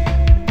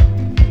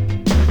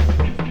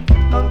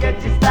 Don't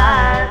get your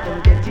style,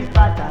 don't get your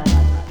pattern.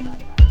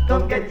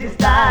 Don't get your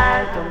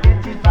style, don't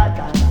get your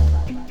pattern.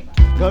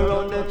 Go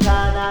round the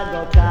corner,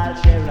 go call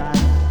Sharon.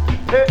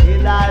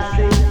 Hey, I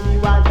say you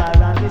want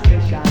her on the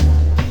session.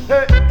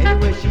 Hey,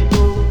 anywhere she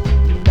go,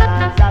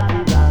 dance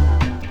happy band.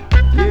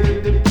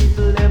 Hear the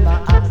people them a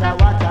answer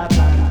what a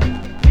plan.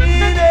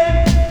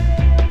 Feeling,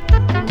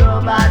 no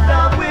bad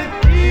love with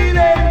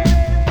feeling.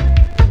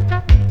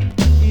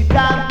 It's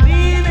a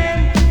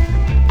feeling,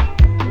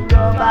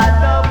 no bad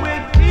love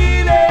with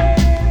feeling.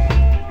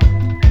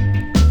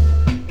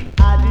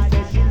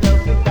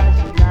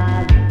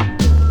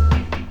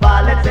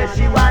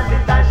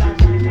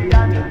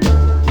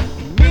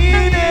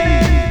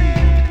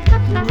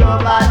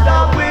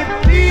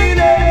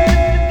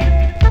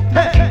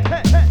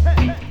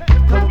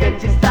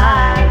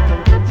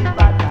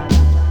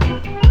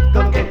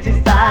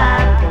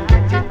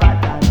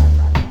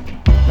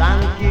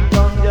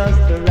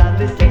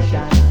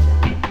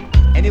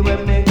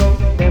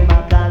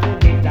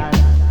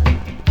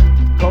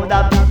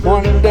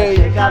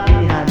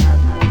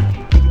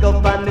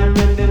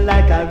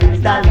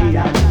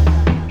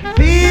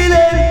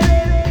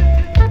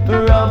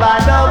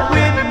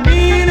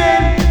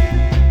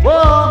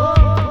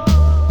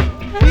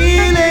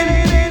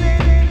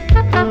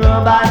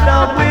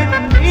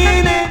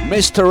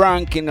 Mr.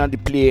 Rankin at the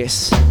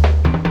place.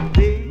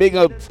 Big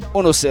up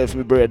on yourself,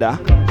 my brother.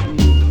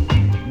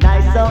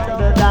 Nice up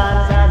the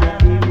dance and the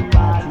big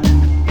party.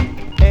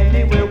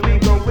 Anywhere we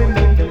go, we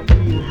make them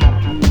feel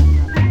happy.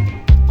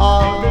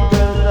 All the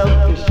girls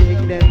love to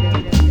shake them.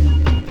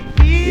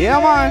 Yeah,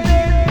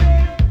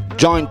 man.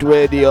 Joint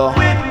Radio.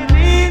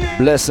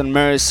 Bless and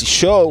Mercy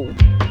Show.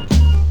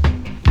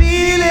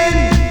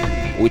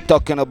 We're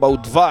talking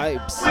about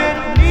vibes.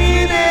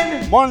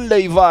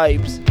 Monday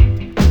vibes.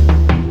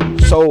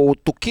 So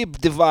to keep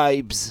the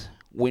vibes,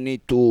 we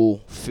need to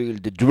feel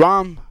the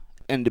drum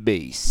and the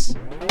bass.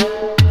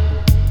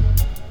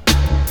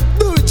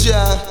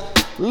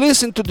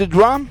 Listen to the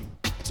drum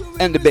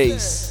and the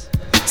bass.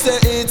 Say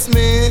it's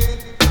me,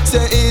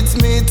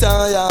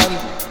 Tayan.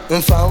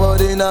 I'm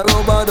forward in a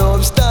rubber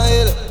dub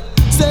style.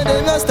 Say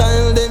them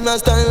a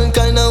style,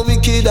 kinda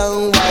wicked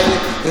and wild.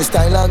 The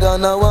style I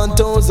gonna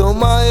 1,000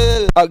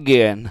 mile.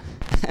 Again.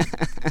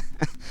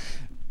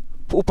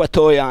 Pupa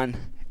Toyan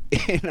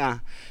in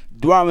a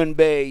drum and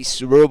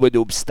bass rubber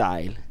dub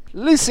style.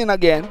 Listen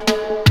again.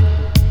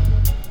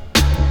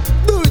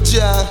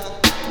 Buja.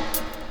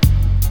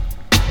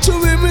 To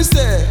me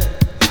say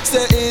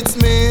it's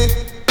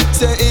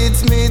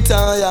me,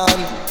 Tayan.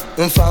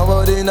 I'm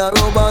forward in a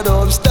rubber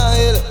dub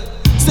style.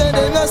 Say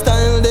them a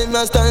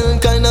style,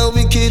 kinda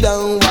wicked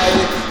and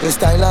wild. The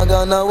style I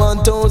gonna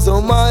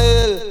 1,000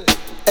 mile.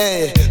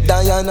 Hey,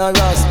 Diana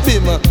Ross,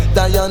 Bima,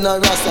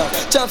 Diana Rassa.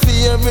 Cha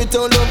favorite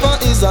lover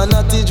is a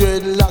natty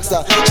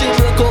dreadlocksa. She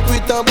break up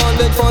with a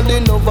ballet for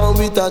the lover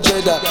with a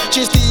dreader.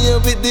 She stay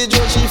with the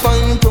dread, she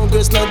find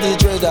progress, not the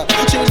dreader.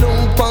 She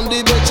look on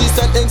the bed, she's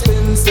an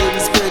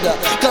expensive spreader.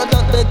 Got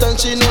that bet and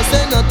she know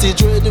say natty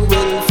dread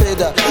will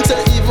feather.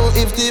 Say even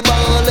if the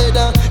ball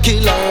leather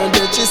kill her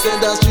dead, she said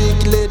that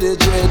strictly the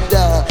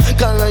dreader.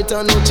 Can write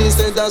her note, she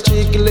said that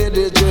strictly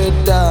the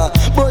dreader.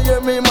 Boy, hear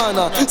me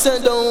manna,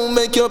 say don't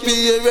make your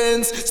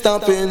parents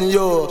stop in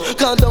yo.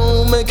 Cause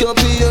don't make your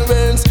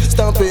parents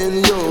stop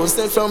in yo.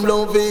 Say from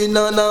loving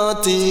a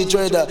naughty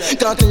dreader.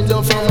 Can't tell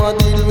them from a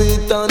deal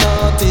with a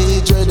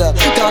naughty dreader.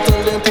 Can't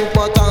tell them put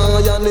a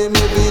tie and they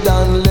maybe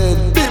done lead.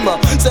 Bima,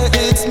 say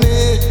it's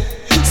me,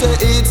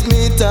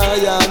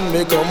 Tayan.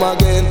 Me come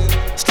again.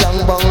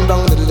 Slang bang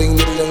down, diddling,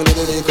 diddling,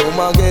 diddling, come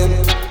again.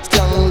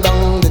 Slang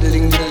down,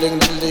 diddling, diddling,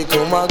 diddling,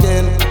 come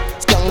again.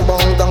 Slang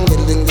bang down,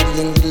 diddling,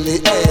 diddling,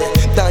 diddling, hey.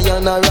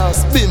 Diana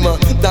Ross, Bima,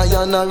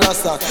 Diana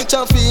Rassa.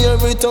 Cha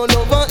favorite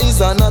lover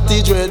is a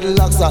natty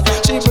dreadlocksa.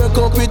 She break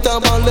up with a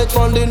ballet,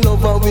 fall in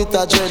love with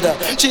a dreader.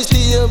 She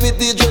stay with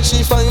the dread,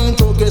 she find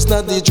progress,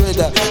 not the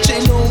dreader. She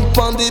look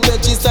on the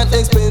bed, she's an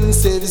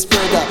expensive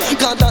spreader.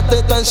 Got that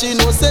death and she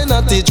know say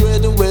natty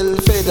dread well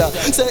feather.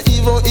 Say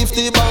even if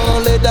the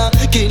ball leather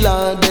kill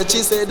her dead,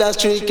 she say that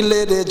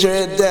strictly the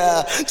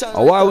dreader.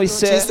 What we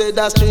say? She say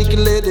that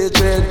strictly the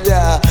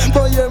dreader.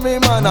 But hear me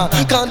manna,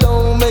 can't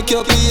don't make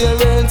your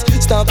parents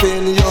stop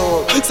in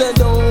yo. Say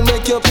don't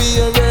make your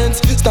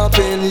parents stop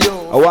in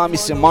yo. I want me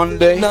say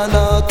Monday.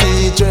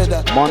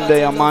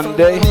 Monday and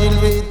Monday.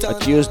 A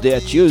Tuesday.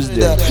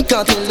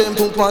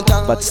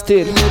 But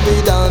still,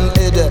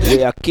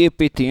 we are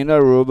keep it in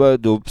a rubber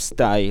dub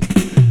style.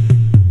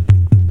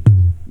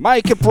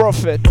 Mikey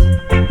Prophet.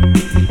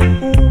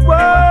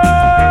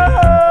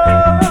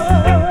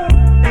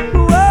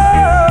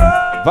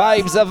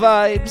 Vibes are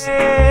vibes.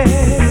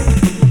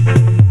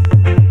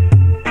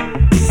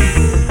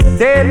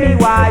 Tell me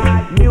why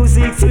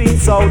music sweet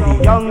so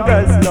the young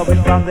girls love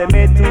it from them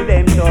head to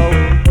them toe.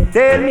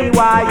 Tell me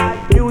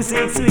why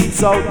music sweet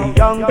so the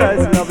young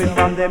girls love it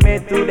from them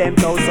head to them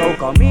toe. So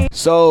come in.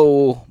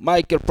 So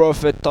Michael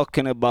Prophet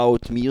talking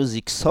about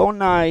music so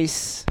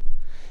nice.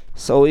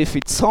 So if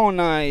it's so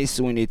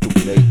nice, we need to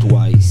play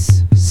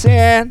twice.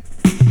 Sin.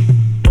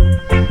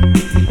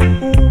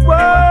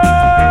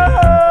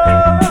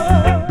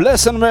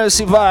 Bless and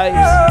Mercy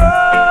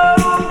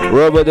vibes.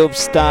 Rubber dub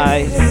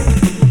style.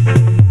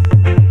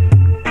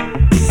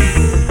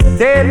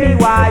 Tell me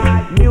why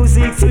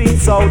music sweet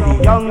so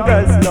the young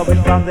girls love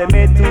it from them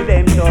head to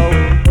them toe.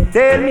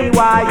 Tell me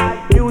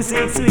why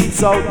music sweet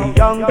so the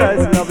young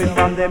girls love it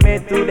from them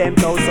head to them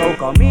toe. So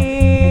come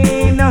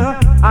in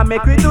and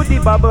make we do the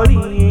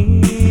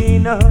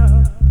bubbling.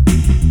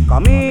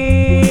 Come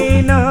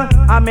in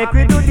and make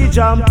we do the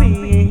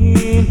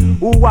jumping.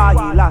 Who are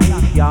you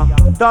like ya?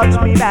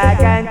 Touch me back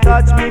and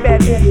touch me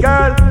belly,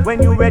 girl.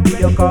 When you ready,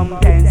 you come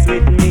dance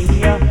with me.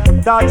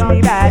 Touch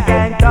me back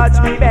and touch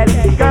me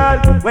belly, girl.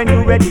 When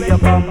you ready, you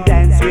come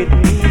dance with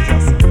me.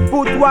 Just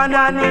put one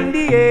hand in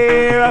the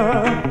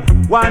air,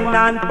 one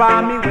hand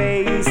for me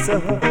waist.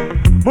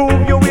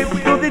 Move your whip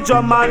to the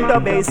drum and the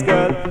bass,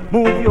 girl.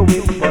 Move your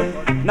whip,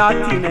 but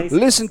nothing else.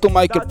 Listen to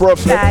Michael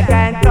Prophet. Back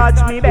and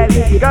touch me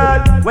belly, girl.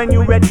 When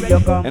you ready, you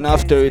come. And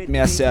after it, me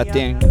I say a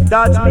thing.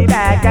 Touch me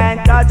back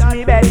and touch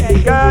me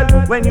belly, girl.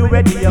 When you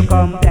ready, you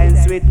come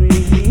dance with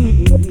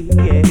me.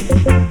 Yeah.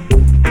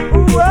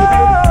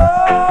 Whoa.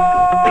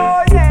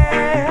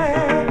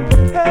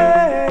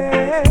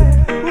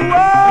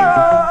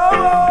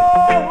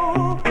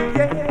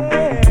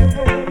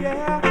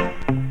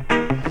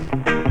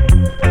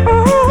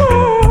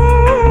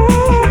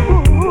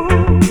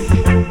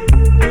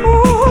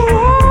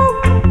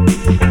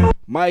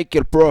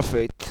 Michael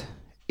Prophet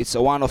is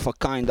a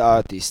one-of-a-kind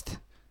artist.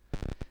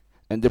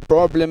 And the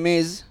problem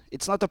is,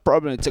 it's not a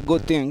problem, it's a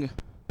good thing.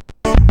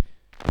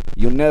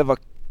 You never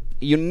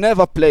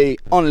play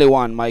only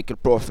one Michael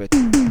Prophet.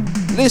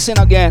 Listen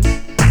again.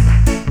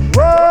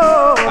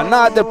 Whoa.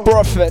 Another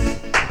prophet.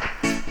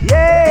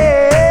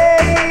 Yeah.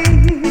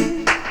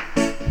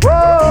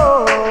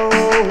 Whoa.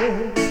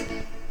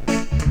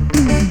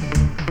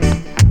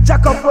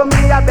 Jack up for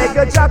me, I beg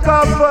you, jack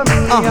up for me.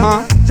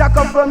 Jack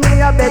up for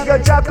me, I beg you,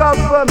 jack up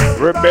for me.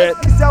 Repeat.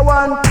 This a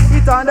one,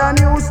 it on the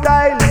new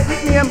style.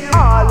 With name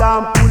all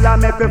and pull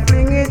and make we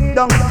fling it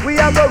down. We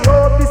have a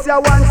rope, this a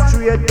one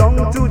straight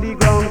down to the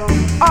ground.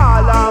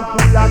 All and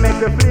pull and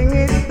make we fling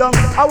it down.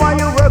 I want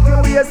you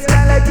working with your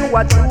slime like you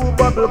a true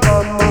bubble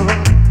gum.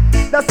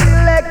 The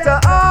selector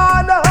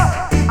order,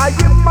 I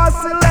give my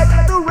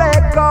select the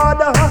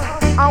record.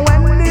 And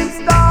when it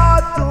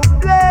start to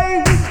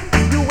play,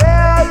 you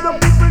hear the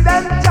people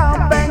then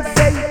jump and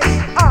say,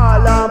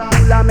 all and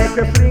pull and make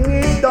we fling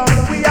it down.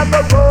 We have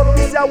a rope,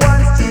 this a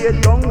one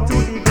straight down to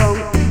the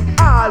ground.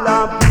 All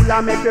and pull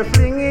and make we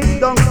fling it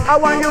down. I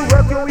want you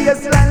working with your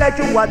slime like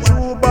you a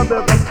true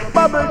bubble gum.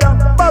 Bubble gum,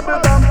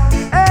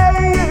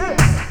 hey,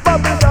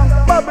 bubble gum,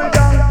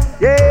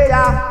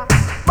 yeah.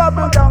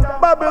 Bubble gum,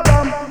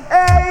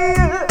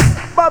 hey,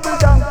 bubble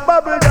gum,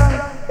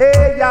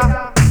 hey,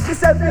 yeah. She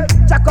said,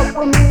 jack up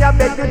for me, I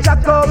beg you,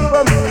 jack up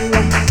for me.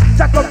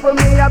 Jack up for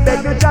me, I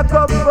beg you, jack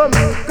up for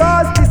me.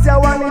 Cause this a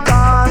one it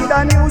on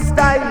the new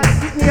style.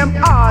 It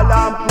name all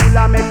and pull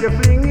and make you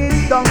fling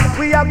it down.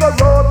 We a go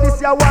rope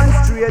this a one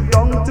straight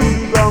down to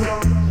the ground.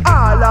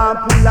 All and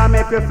pull and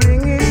make you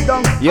fling it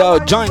down. Yo,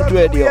 joint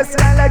radio. Yes,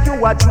 like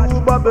you a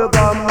true bubble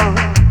gum.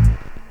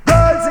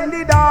 Girls in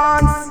the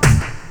dance.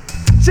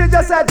 She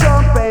just a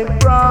jump and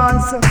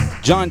prance.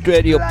 Joint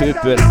radio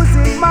people,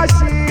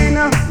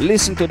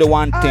 listen to the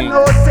one thing.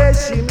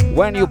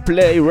 When you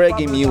play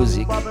reggae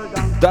music,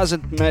 it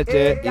doesn't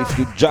matter if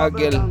you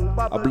juggle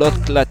a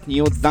blood clot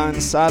new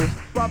dancehall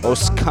or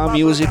ska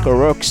music or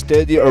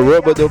rocksteady or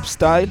rubber-dub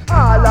style.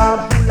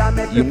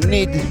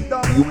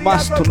 You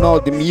must to know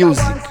the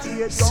music.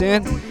 See?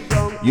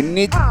 You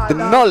need the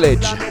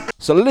knowledge.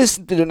 So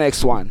listen to the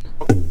next one.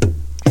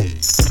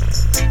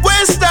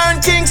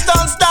 Western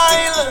Kingston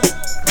style.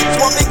 So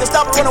one big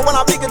stop when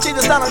I big change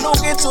the style, I don't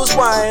get too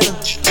wild.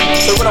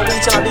 So when I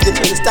reach and I big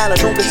change the style, I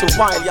don't get too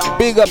wild, y'all.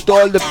 Big up to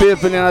all the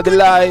people in the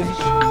live.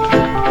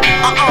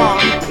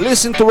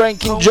 Listen to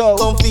Ranking Joe.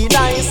 Comfy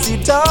nice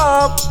it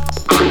up.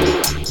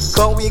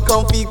 Come we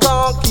comfy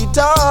conk it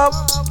up.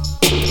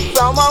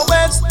 From a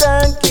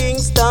Western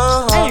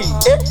Kingston.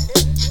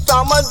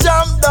 From a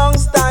jump down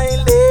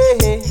style,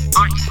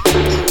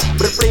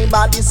 but play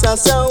by this a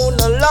sound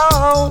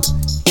alone.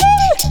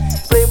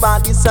 Play by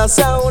this a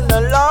sound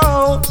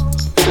alone.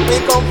 We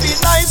comfy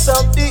nice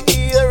up the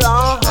ear,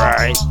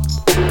 Right.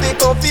 we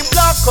comfy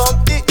black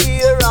up the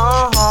ear,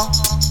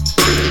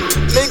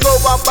 Me go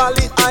a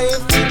Bali high,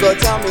 we go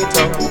jam it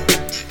up.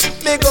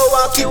 Me go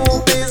a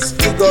Cubis,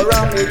 we go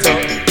ram it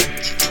up.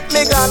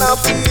 Me gonna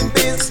feed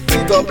this, we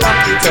go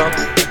black it up.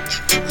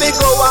 Me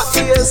go a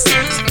A6,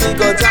 we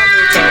go jam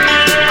it up.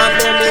 And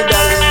then me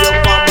darling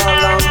up a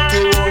along to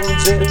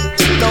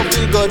 100. Now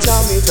we go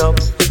jam it up.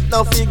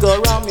 Now we go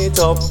ram it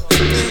up.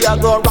 We a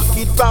go rock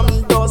it from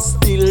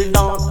dusk till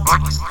dawn.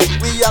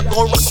 We a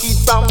go rock it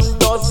from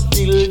dusk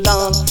till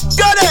dawn.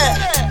 Got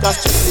it! Cause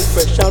strictly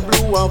special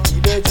blue and we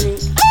the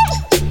drink.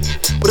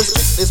 But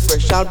strictly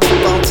special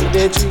blue and we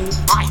the drink.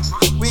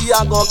 We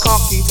a go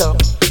cock it up.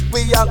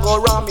 We a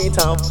go ram it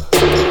up.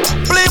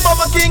 Play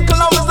Bubba King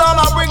Columbus down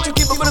and bring to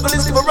keep a good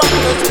list, keep a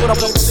rockin' and see what I'm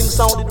sing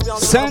sound.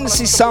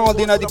 Sensi sound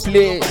in the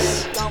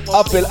place.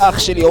 Apple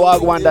actually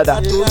wagwan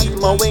dada.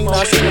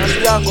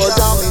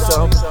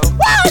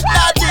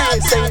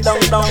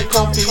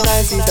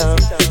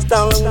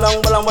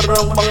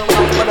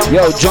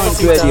 Yo,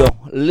 joint radio.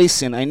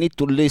 Listen, I need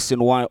to listen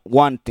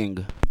one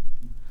thing.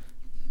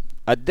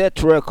 At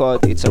that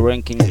record, it's a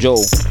Ranking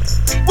Joe.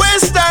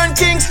 Western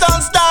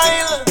Kingston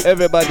style.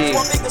 Everybody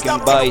can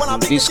buy it in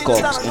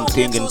Discogs and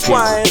thing and thing.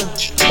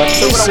 But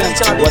listen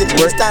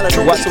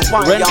to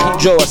what Ranking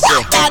Joe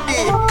say.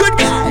 Good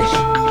guy.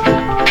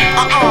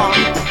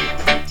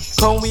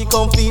 Come we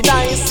comfy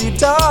nice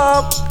it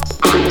up.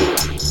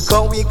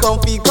 Come we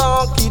comfy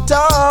conk it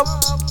up.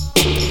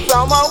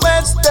 From a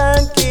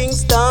Western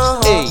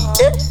Kingston. Hey.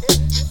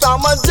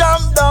 From a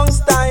jump down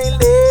style.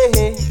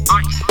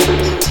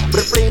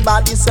 But play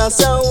by this a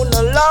sound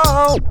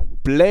alone.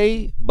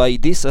 Play by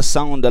this a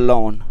sound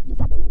alone.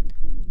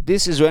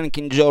 This is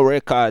Ranking Joe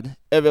record.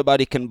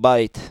 Everybody can buy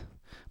it.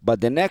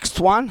 But the next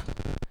one,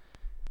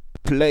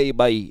 play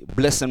by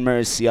Bless and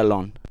Mercy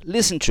alone.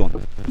 Listen to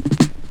him.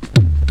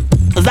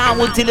 As I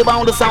will tell you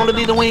about the sound of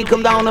the wind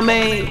come down to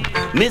me.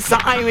 Mr.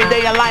 Irie,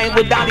 they alive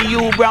with Daddy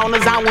U Brown.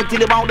 As I will tell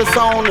you about the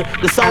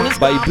sound is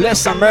by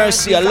Bless and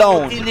Mercy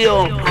alone.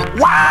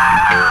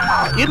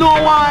 Wow, you know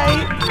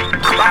why?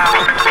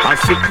 I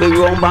strictly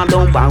rumba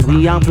don't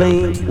we are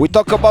playing. We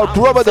talk about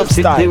rubber dub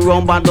style. Strictly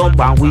rumba don't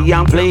we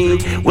are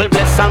playing. Well,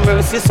 Bless and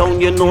Mercy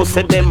sound, you know,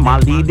 say them a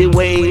lead the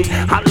way.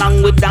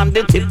 Along with them,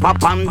 the tip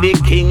up on the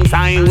King's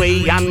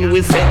Highway, and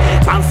we say,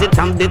 pass it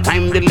on the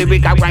time, the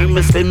lyric I rhyme,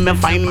 me slim, me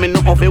fine, me no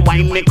off it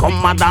wine, me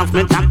come a dance,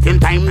 me chat in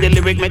time, the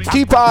lyric me chat.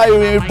 Keep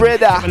Irie,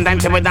 brother. 7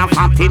 and 7 and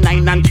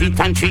 49 and 3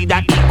 and 3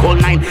 that equal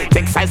 9.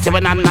 Take size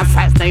 7 and a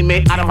size 9,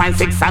 me out of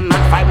 6 and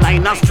 5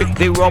 9. A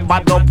strictly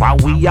rubber dub,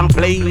 we and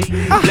play.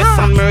 Bless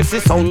and Mercy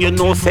sound, you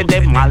know, say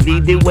them a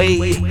lead the way.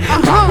 We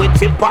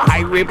tip a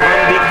high rip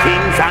on the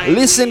King's Eye.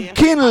 Listen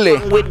keenly.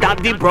 With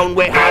Daddy Brown,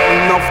 we have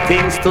enough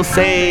things to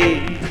say.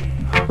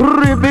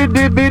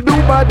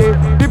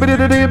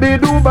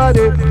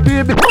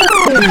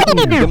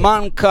 The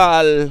man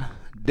called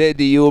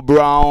Daddy U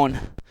Brown.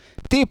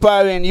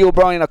 T-Irie and U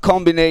Brown in a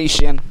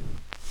combination.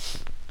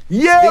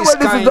 Yeah, This well,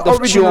 this is kind the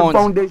of original tune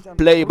foundation.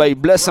 played by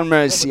Bless and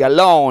Mercy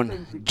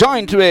alone.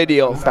 Joint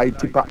radio. Side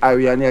tipper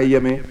area, you hear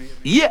me?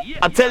 Yeah,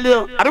 I tell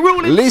you, the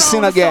ruling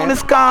Listen sound, again. The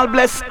sound is called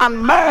Bless and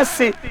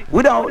Mercy.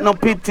 Without no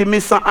pity,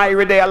 Mr.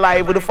 Irie, they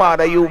alive with the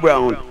Father U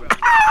Brown.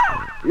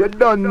 You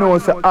don't know,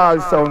 so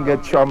all sound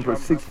get trampled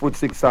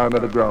 6'6" sound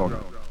on the ground.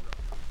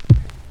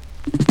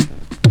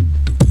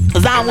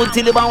 As I will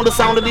tell you about the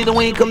sound of the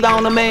wind come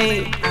down to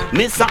me.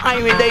 Mr.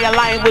 Irie, they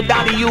alive with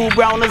Daddy U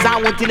Brown. As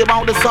I will tell you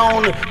about the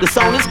sound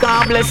is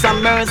called Bless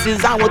and Mercy.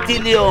 As I will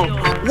tell you,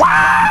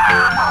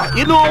 wow,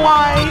 you know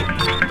why?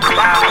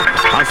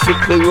 I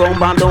strictly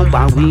rumba don't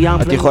we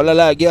are את יכולה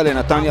להגיע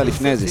לנתניה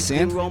לפני זה,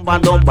 סין? rumba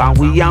don't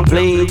we are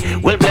playing.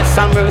 Well, Bless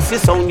and Mercy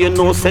sound, you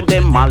know, say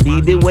them a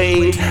lead the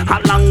way.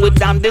 Along with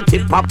them, the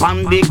tip up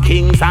on the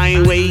King's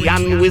Highway,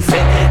 and we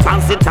say,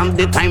 pass it on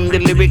the time, the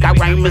lyric I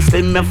rhyme, me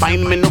slim, me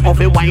fine, me no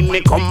off it wine,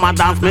 me come a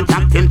dance, me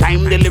chat in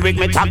time, the lyric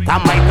me chat a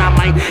mine.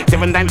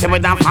 7 and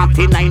 7 and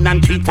 49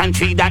 and 3 and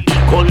 3 that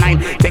equal 9.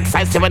 Take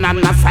size 7 and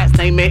a size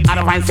 9, me out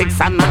of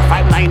 6 and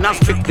 5 9. A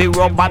strictly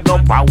rubber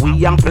dub,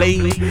 we and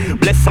play.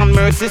 Bless and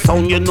Mercy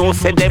sound, you know,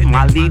 say them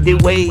a lead the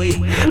way.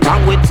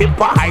 And we tip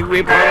a high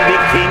rip on the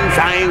King's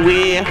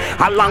Highway.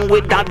 Along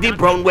with Daddy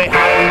Brown, we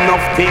have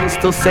enough things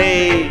to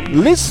say.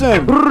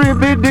 Listen.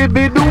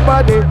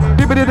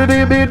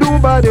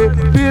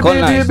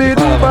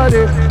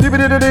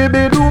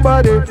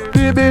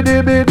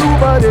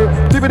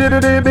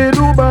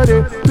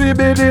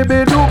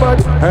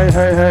 Hey,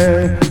 hey,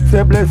 hey.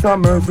 Say Bless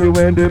and Mercy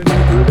when the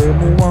people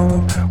them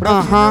want.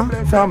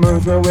 Bless and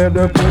Mercy when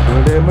the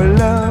people them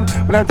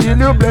love. When I tell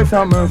you Bless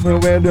and Mercy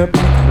when the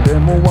people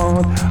them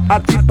want. I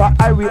tip a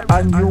Irie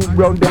and you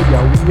Brown there,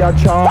 yeah, we are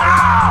charmed.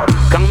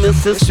 Come and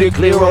say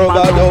strictly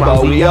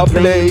rubber, we are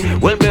play.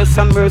 Well, Bless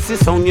and Mercy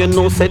sound, you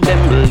know, say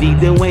them lead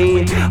the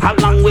way.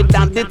 Along with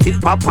that, the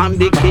tip up on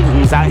the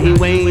King's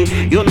Highway.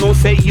 You know,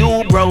 say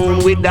you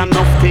Brown with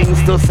enough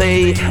things to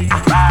say.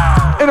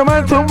 It no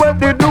matter what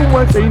they do,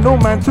 I say no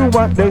matter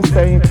what they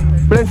say.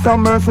 Bless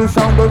and Mercy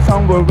sound, the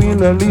sound will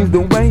really lead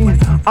the way.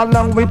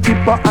 Along with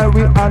Tipper,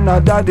 Irie and a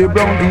Daddy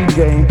Brown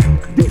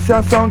DJ. This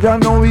a sound I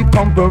know we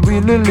come to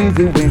really lead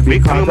the way.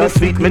 Because the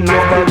sweet me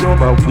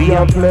now, we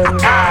are playing.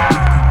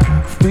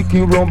 Sticky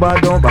rumba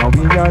dubba,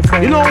 we are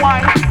saying. You know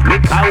why?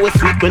 Because we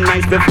sweet me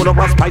nice, we full of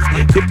a spice.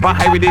 Tipper,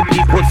 Irie, the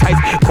people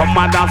size. Come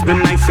and dance me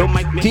nice, so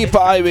make me.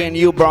 T-Irie and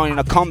U Brown in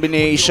a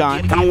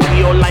combination. And with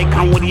your like,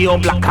 and with your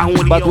black, and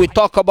with But we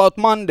talk about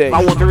Monday.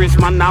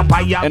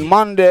 And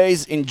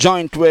Mondays in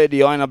Joint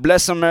Radio and a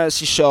Bless and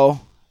Mercy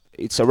show.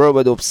 It's a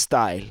rubber dub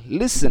style.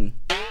 Listen.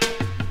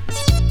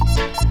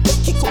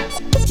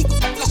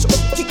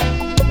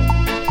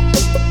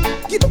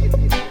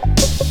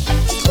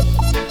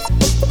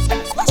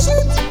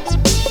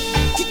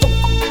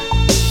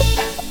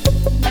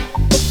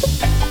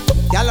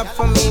 Gallop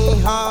for me,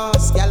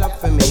 horse, gallop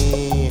for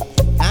me.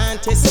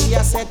 Can't you see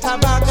I set a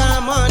bag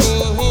of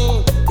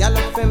money?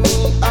 Gallop for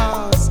me,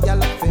 horse,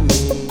 gallop for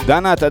me.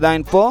 דנה, את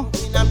עדיין פה?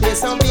 I pay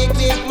some big,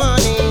 big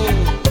money.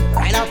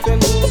 Ride up for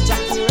me,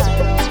 Jackie,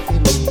 ride up for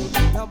me.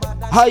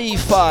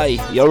 Hi-Fi,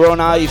 you're on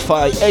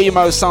Hi-Fi.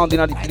 AMR sound in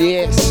the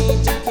place.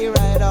 Jackie,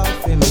 ride up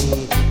for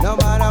me. No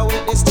matter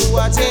what the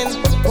stewards in,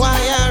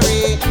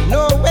 wiry,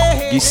 no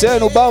way.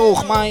 גיסנו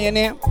ברוך, מה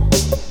העניינים?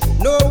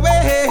 No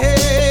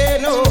way,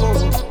 no.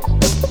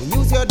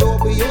 Use your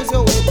dope, use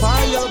your whip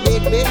on your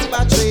big, big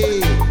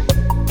battery.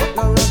 But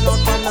no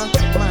run out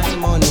on my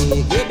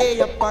money.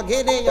 Giddy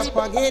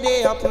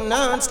up,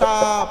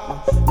 non-stop.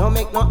 No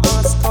make no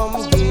ass come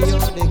give you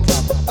the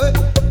clap. Hey,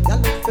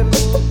 gallop for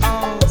me,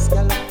 ass,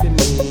 gallop for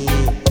me.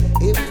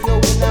 If you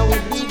win, I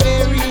will be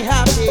very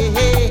happy.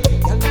 Hey,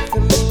 gallop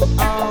for me,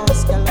 ass,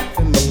 gallop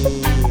for me.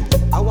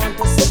 I want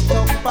to set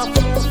up a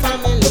full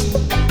family.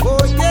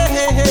 Oh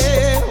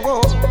yeah,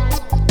 oh.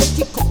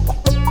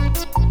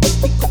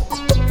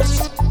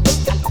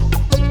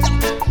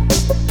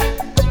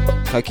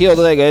 חכי עוד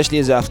רגע, יש לי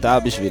איזה הפתעה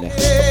בשבילך.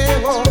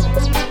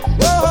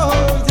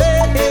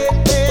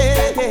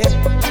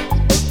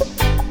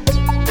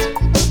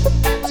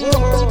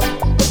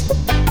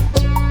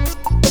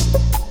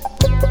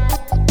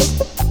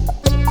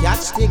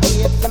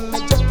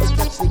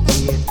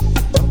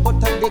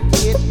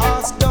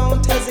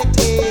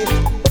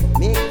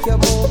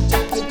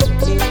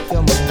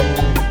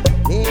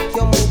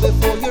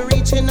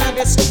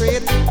 the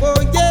street. Oh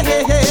yeah,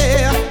 oh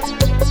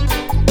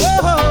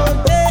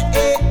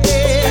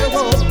yeah,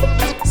 oh.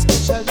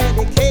 Special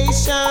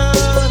dedication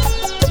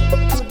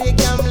to the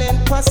gambling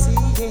posse.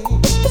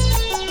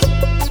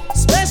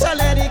 Special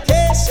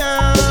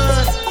dedication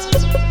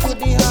to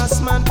the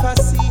horseman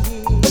posse.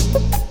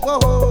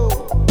 Whoa,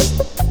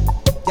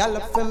 y'all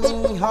up for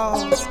me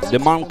horse. The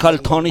man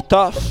called Tony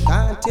Tough.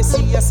 Can't you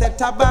see a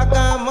set of bag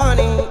of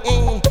money?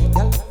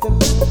 Y'all up for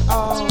me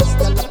horse,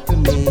 y'all up for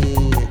me.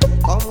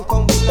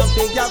 Come, we love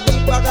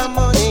big bag of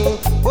money.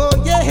 Oh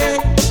yeah,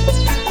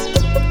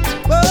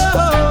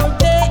 oh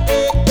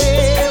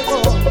yeah,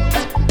 oh.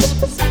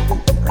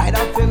 Right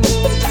up for me,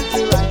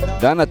 right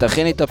up. דנה,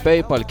 תכיני את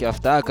הפייפל, כי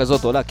הפתעה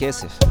כזאת עולה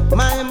כסף.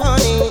 My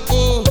money,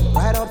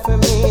 right up for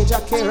me,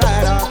 Jackie,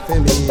 right up for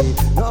me.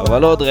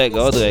 אבל עוד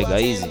רגע,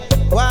 איזי.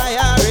 Why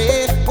are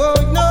it? Oh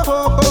no,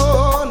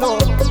 no,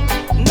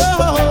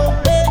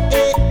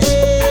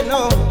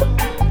 no.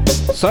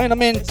 So in the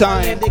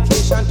meantime,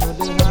 Dedication to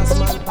the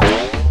horseman.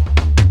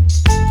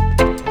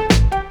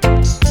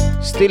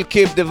 still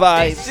keep the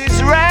vibes. This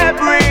is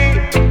robbery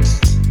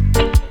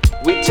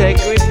with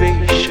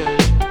aggravation.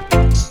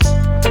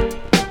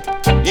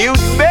 You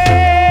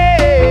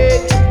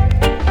bet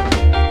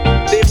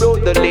they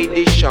broke the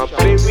lady shop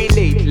very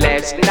late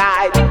last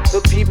night.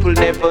 The people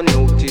never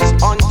noticed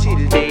until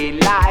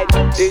daylight.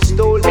 They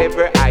stole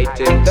every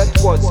item that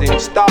was in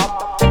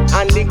stock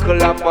and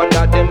nickel up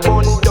under them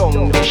bun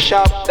down the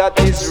shop. That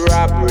is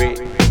robbery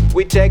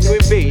with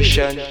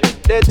aggravation.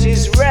 That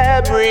is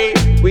robbery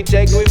with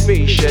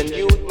aggravation.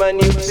 Youth man,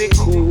 you be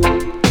cool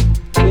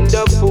in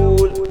the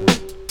fool.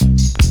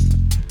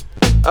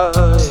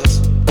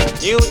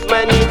 Youth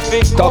man, you be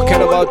cool.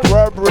 Talking about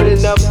robbery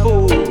in the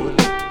fool.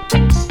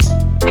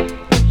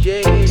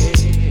 Yeah.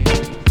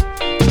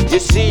 You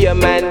see a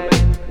man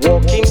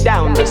walking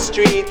down the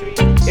street.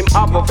 Him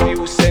have a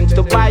few cents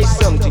to buy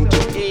something to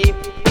eat.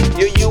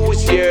 You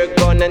use your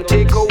gun and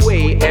take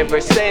away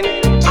every cent,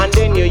 and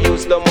then you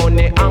use the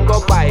money and go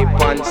buy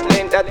pants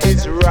length. That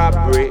is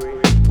robbery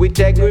with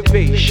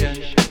aggravation.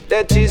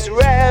 That is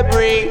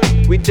robbery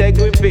with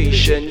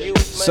aggravation.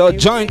 So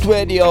joint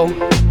radio,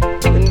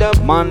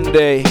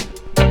 Monday.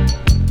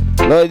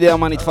 לא יודע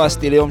מה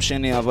נתפסתי ליום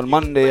שני, אבל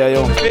Monday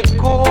היום.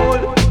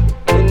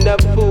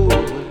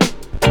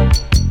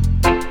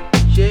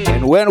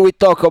 And when we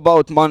talk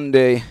about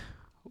Monday,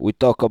 we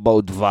talk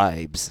about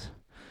vibes.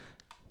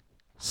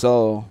 So,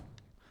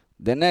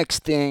 the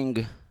next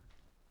thing,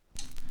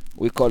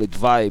 we call it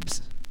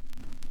vibes.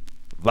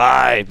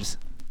 Vibes.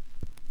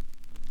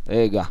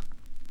 רגע.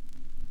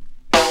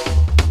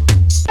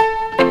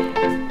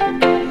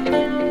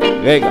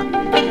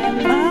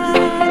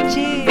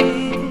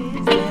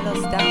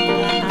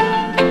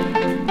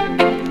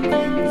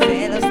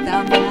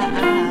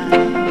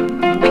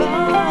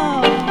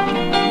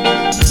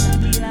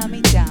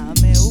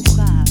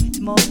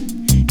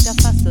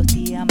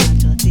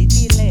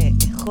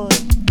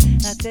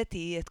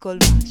 רציתי את כל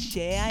מה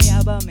שהיה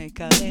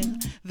במקרר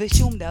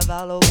ושום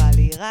דבר לא בא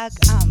לי, רק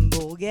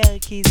המבורגר,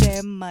 כי זה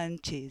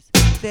מנצ'יז,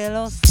 זה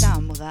לא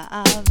סתם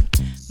רעב.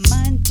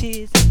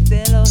 מנצ'יז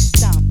זה לא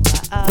סתם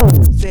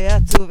רעב, זה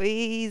עצוב.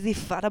 easy,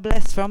 father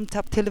bless from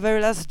top till the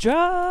very last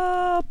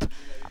drop.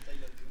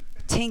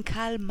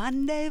 Tinkle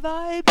Monday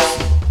vibes.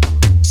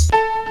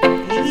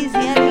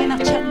 Easy in a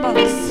chat box.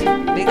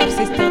 Big up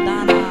sister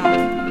Dana.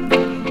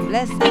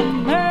 Bless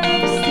and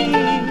mercy.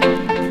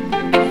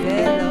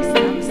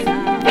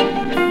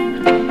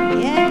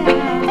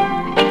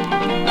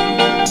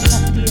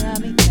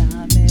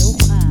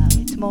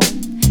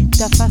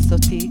 תפס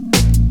אותי,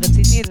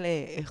 רציתי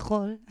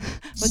לאכול,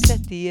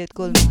 הוצאתי את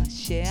כל מה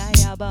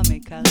שהיה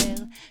במקרר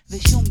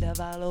ושום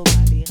דבר לא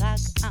בא לי, רק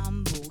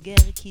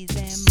המבורגר, כי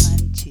זה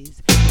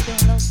מנצ'יז, זה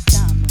לא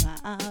סתם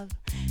רעב.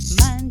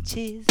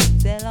 מנצ'יז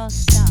זה לא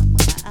סתם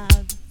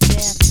רעב, זה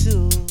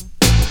עצוב,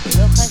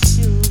 לא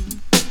חשוב.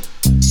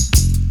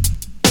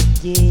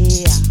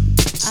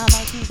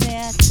 אמרתי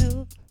זה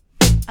עצוב,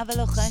 אבל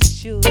לא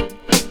חשוב.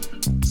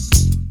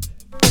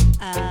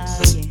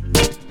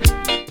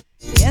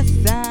 Yes,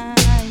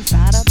 I'm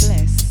Father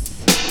bless.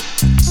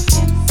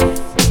 Yes,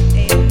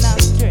 ain't no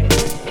stress.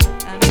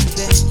 I'm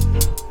the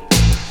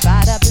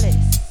Father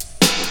bless.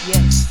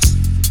 Yes,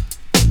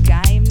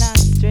 I'm not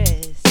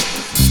stress.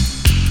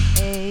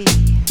 Hey,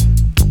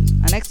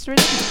 an extra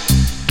rhythm.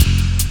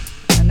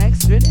 An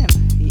extra rhythm.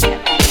 Yeah.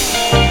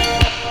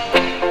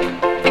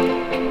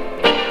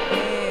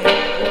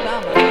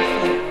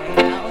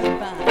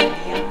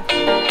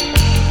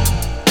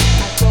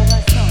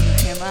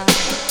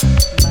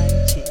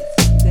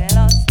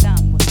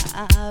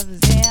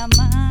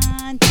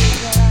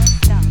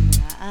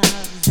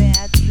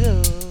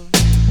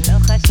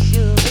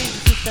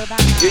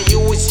 You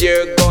use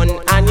your gun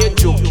and you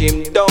juke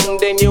him down,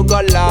 then you go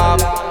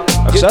laugh.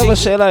 עכשיו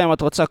השאלה אם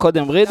את רוצה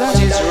קודם רידה?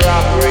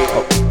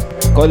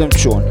 קודם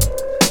צ'ון.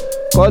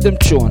 קודם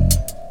צ'ון.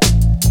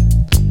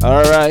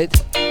 Alright.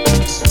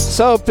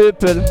 So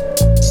people,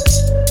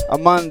 a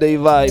Monday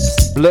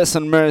vibes, Bless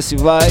and Mercy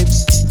vibes,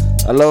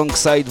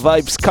 alongside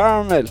Vibes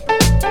Caramel.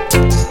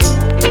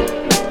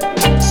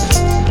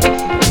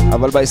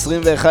 אבל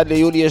ב-21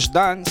 ליולי יש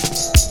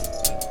דאנס,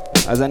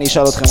 אז אני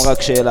אשאל אתכם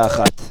רק שאלה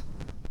אחת.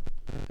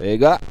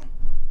 רגע.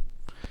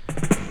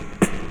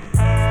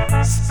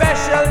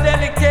 Special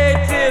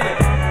dedicated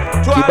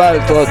to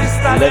קיבלת עוד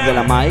level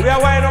המייק. We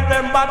are winding up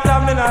them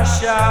bottom in our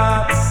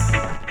shots.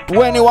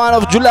 21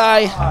 of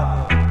July.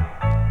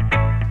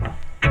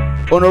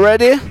 Uno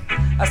ready?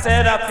 I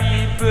said,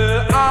 people,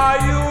 are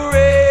you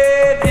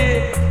ready?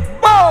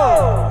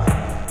 Boom!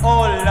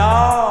 Oh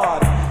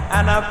Lord.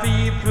 And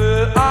people,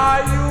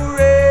 are you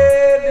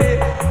ready?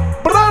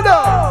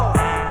 Brother!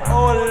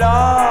 Oh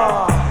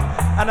Lord.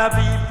 And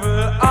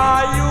people,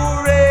 are you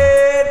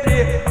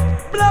ready?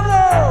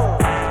 Brother!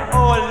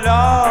 Oh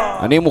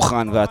Lord. אני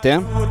מוכן, ואתם?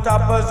 Put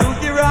up a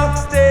Zuki rock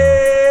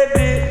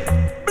steady.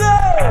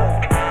 Blow!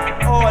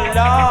 Oh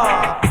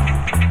Lord.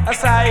 A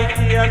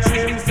psyche and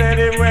trim said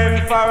he went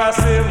for a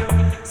swim.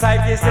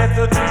 Psyche said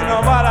to trees no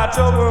bother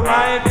trouble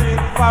my thing.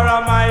 For a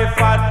my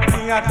fat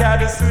thing I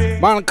carry swing.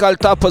 מנכ"ל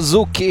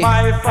טאפזוקי.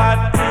 My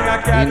fat thing I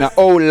carry in a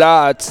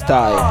old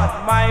style.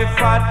 My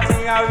fat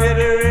thing I wear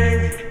the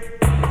ring.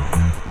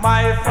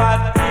 My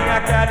fat thing I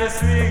carry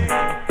swing.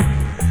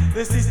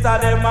 The sister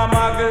them a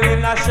muggle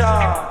in a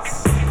shorts.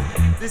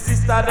 The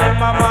sister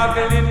them a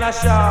muggle in a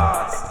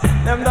shorts.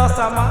 Them just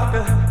a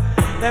muggle.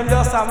 Them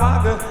just a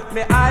muggle.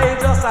 Me eye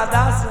just a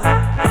dazzle.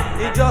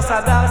 It just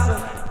a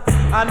dazzle.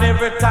 And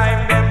every time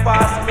them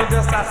pass me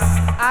just a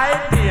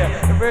idea.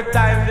 Every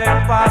time them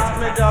pass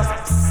me just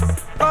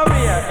come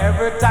here.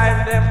 Every time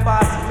them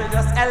pass me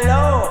just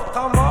hello.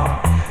 Come on.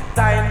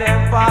 Time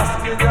them pass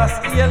me just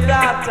hear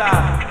that.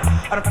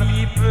 And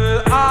people,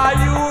 are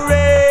you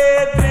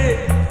ready?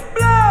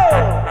 Blow!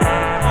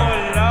 Oh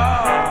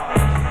Lord.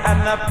 And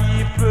the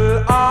people,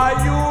 are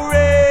you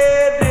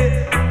ready?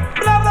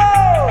 Blow!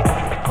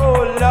 Oh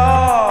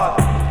Lord.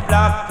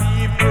 Black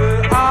people,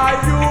 are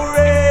you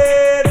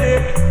ready?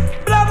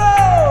 Blow!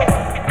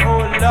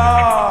 Oh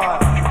Lord.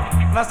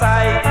 And a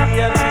psyche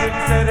and Jim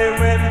said they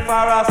went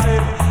for a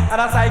swim. And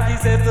a psyche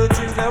said to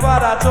Jim, say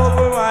what a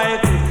trouble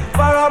mighty.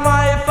 For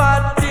my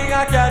fat thing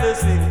I can't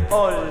sing.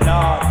 Oh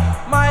Lord.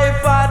 My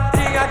fat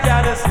thing I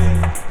can't sing.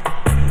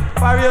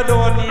 For you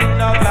don't need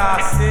no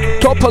glasses.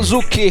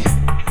 טאפזוקי.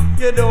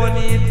 You don't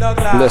need no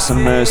glasses. Bless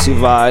and mercy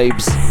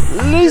vibes.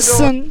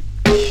 Listen.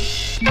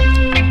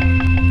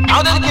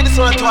 I'll dedicate this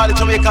one to all the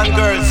Jamaican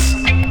girls.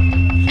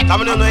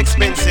 Coming on no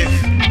expensive.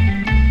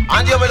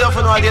 And you will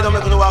often all day don't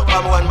make you walk by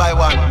one by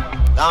one.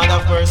 Lord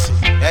have mercy.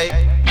 Hey.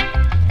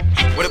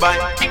 What the bye?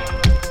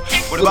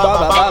 What the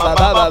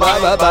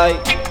bye? Bye.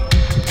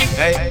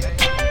 Hey.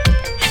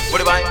 What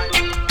the bye?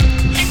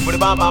 What the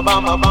bye?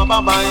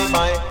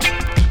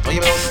 Oh,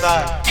 you don't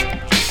start.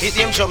 Hit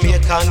them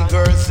Jamaican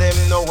girls, them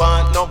no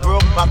want no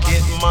broke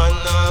pocket man.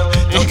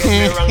 Don't get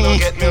me wrong, don't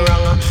get me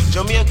wrong.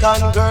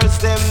 Jamaican girls,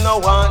 them no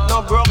want no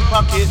broke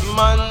pocket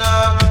man.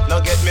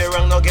 Don't get me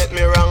wrong, don't get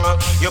me wrong.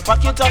 Your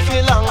pocket a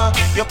feel long,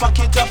 your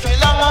pocket a feel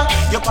long,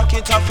 your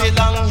pocket a feel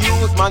long.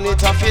 Youth man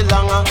it a feel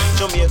long.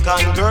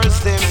 Jamaican girls,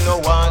 them no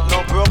want no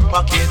broke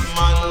pocket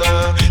man.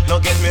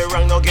 Don't get me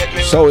wrong, don't get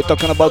me wrong. So we're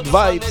talking about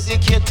vibes.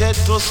 Dedicated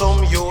to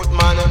some youth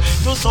man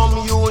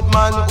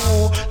who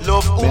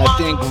love woman. I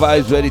think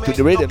vibes ready to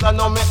the rhythm.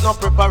 No make no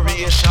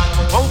preparation.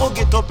 One go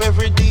get up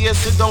every day,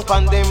 sit down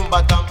on them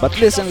bottom. But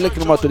listen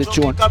more to the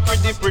tune.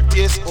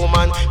 Prettiest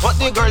woman, but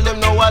the girl them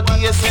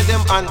nowadays say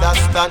them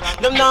understand.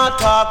 Them not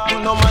talk to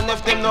no man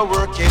if them no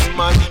working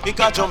man.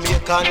 Because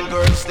Jamaican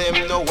girls them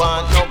no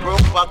want no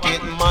broke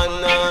pocket man.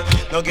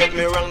 No get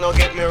me wrong, no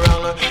get me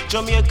wrong.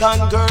 Jamaican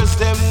girls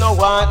them no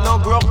want no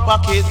broke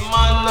pocket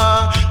man.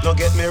 No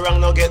get me wrong,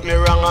 no get me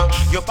wrong.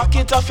 Your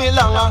pocket a feel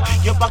long,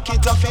 your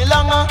pocket a feel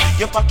long,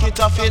 your pocket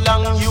a feel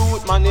long.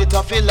 Youth man it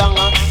a feel long.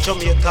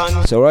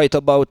 Jamaican. So right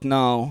about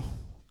now,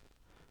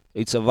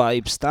 it's a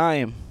vibes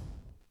time.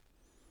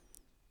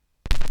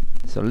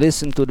 So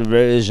listen to the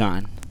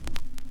version.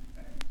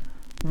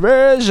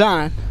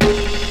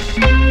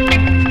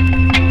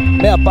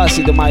 May I pass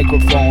you the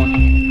microphone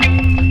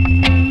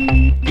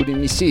to the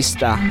Miss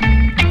Sister.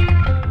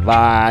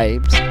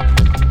 Vibes.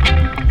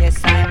 Yes,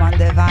 I'm on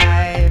the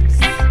vibes.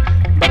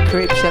 The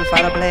crib shall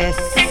for bless.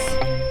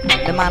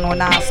 The man will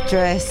not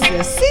stress.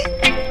 You see?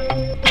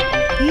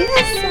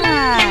 Yes,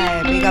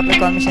 I. Big up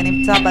לכל מי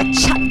שנמצא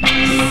בצ'אט.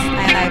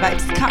 I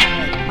vibes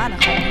coming. מה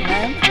נכון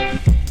להם?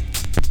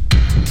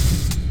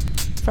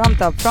 From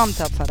top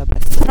for the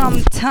bless. From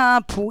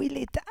top, will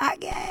it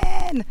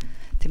again.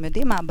 אתם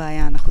יודעים מה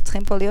הבעיה? אנחנו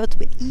צריכים פה להיות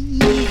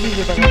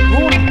באיזי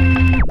וברגוע.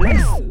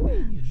 בלס.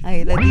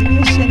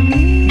 הילדים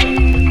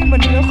ישנים.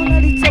 אני לא יכולה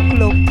לצעוק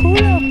לו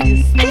פול-אפ, you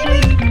see me?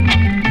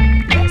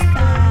 Yes,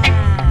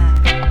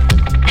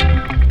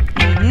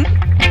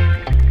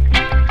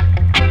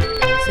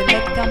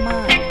 Select the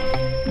man.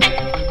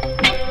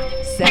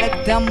 Select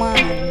the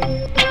man.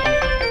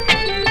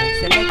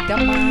 Select the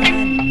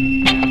man.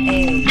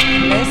 Hey,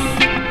 bless.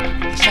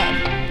 עכשיו.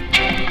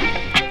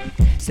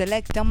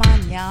 Select the man,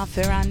 yeah,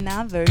 for an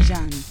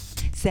version.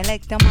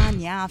 Select the man,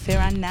 yeah, for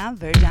an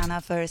version. A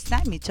first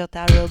time, me shot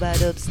a rubber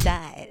dub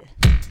style.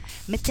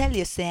 Me tell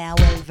you, say I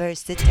well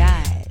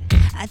versatile.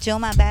 I chew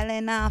my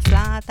belly not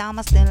flat, I'm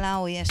a still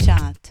a way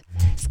shot.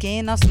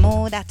 Skin no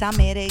smooth, that I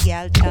made a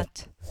girl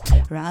chat.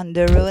 Round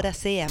the road, I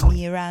say I'm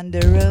me round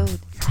the road.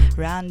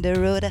 Round the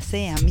road, I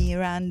say I'm me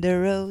round the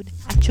road.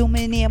 I chew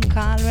my name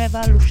call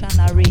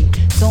revolutionary.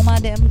 Some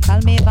of them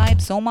call me vibe,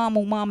 some of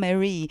mama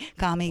Mary.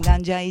 Call me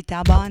ganja it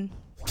a bun.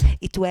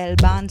 It well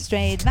band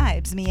straight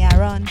vibes me a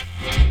run.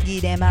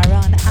 Give them a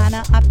run and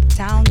a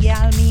uptown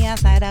girl me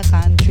aside the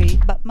country.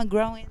 But my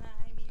growing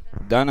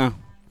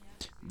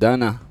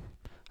דנה,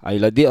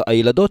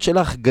 הילדות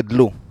שלך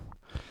גדלו.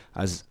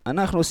 אז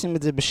אנחנו עושים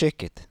את זה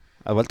בשקט.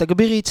 אבל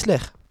תגבירי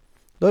אצלך.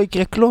 לא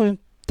יקרה כלום,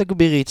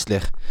 תגבירי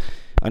אצלך.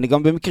 אני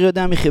גם במקרה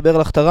יודע מי חיבר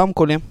לך את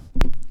הרמקולים.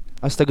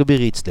 אז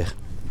תגבירי אצלך.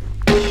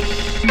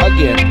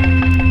 again.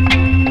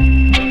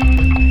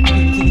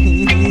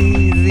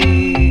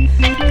 איזי.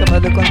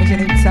 כבוד לכל מי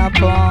שנמצא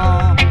פה.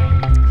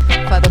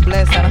 פאדר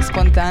בלס על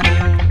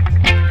הספונטניות.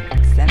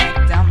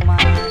 סלקט אמן.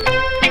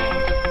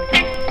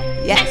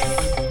 יס.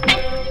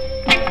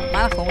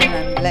 מה אנחנו אומרים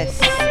להם? בלס.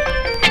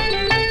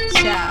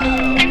 צ'או.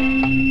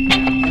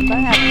 אין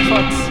בעיה,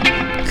 קפוץ.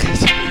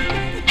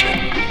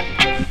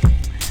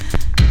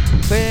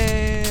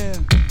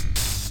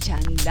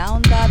 Chant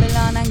down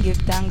Babylon and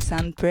give thanks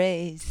and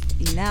praise.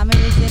 In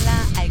America,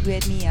 I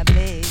grade me a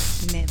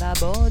blaze. Never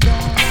bow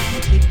down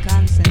and keep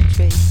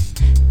concentrate.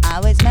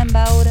 Always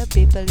remember who the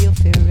people you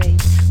feel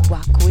raise.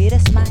 Walk with a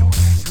smile,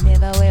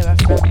 never wear a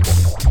frown.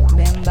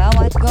 Remember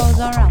what goes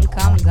around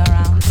comes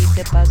around. Keep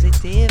the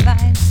positive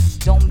vibes.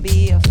 Don't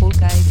be a fool,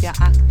 cause if you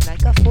act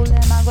like a fool,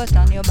 then I go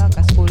turn your back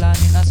at school.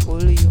 And in a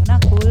school, you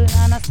not cool.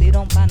 And I sit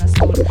down on a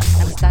school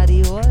and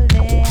study all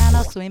day. And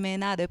I swim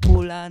in at the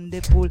pool and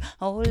the pool.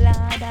 Oh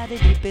Lord, that the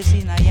deepest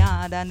in a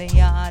yard. And the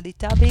yard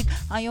it a big.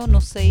 And you know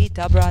say it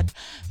a broad.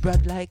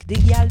 Broad like the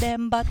girl,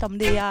 them bottom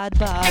the yard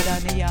bad.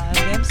 And the yard,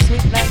 them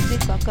sweet like the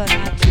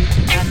coconut tree.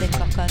 And the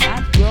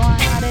coconut grow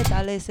and the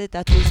talus it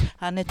a twist.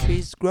 And the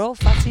trees grow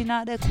fast in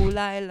the cool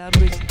island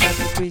breeze. Cause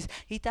the breeze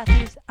it a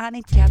twist and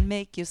it can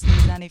make you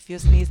sneeze. And if you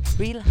sneeze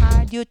real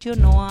hard, you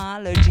know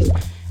allergies.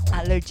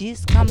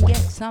 Allergies, come get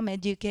some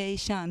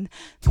education.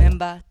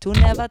 Remember to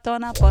never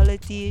turn a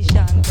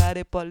politician. Cause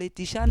the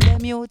politician,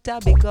 them youth a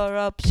big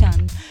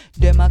corruption.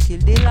 Them a kill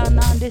the land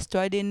and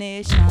destroy the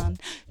nation.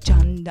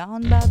 Chant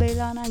down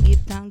Babylon and give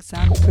thanks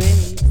and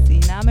praise.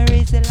 In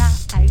America,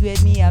 I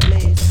grade me a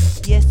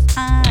blaze. Yes,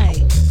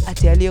 I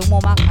tell you,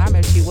 Mama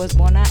Carmel, she was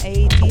born in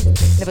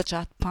 80s. Never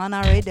chat pan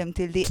a rhythm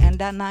till the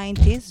end of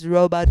 90s.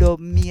 Rub-a-dub,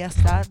 me a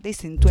start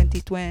this in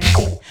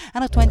 2020.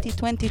 And a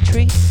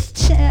 2023.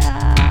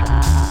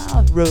 Ciao.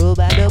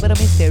 Rub-a-dub, and I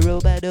say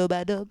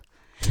rub-a-dub-a-dub.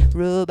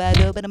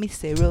 Rub-a-dub, and I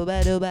say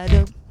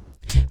rub-a-dub-a-dub.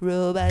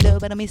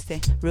 Rub-a-dub, and I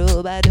say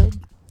rub-a-dub.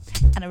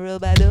 And a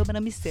rub-a-dub, and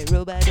I say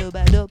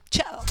rub-a-dub-a-dub.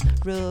 Ciao.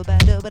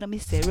 Rub-a-dub, and I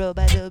say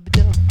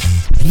rub-a-dub-a-dub.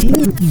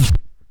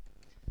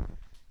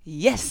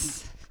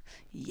 Yes.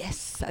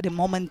 Yes, at the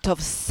moment of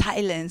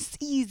silence,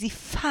 easy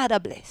father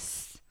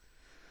bless.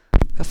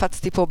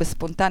 קפצתי פה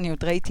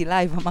בספונטניות, ראיתי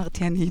לייב,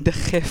 אמרתי אני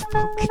אדחף פה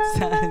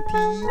קצת,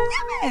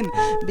 יאמן!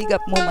 ביג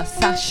אפ מו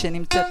מסש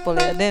שנמצאת פה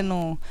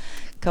לידינו,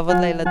 כבוד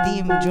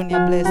לילדים, ג'וניה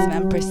בלס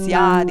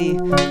ואמפרסיאדי,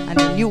 and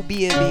a new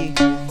baby,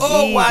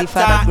 easy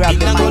father grab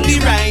the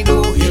mic.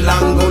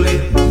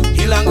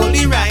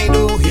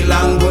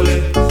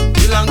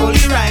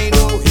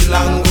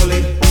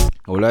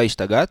 אולי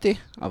השתגעתי,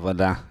 אבל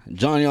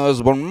ג'וני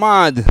אוסבורן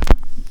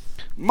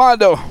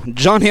מדו,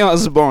 ג'וני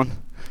אוסבורן,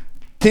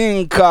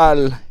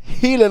 טינקל,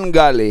 הילן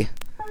גלי.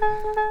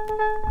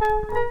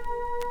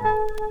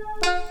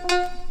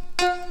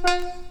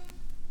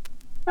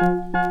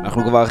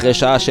 אנחנו כבר אחרי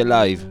שעה של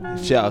לייב,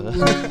 אפשר.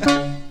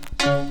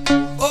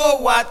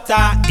 Oh what a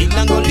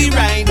hilangoli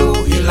ride,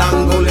 oh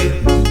hilangoli,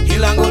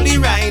 hilangoli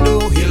ride,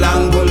 oh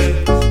hilangoli,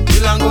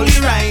 hilangoli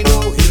ride,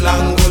 oh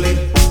hilangoli,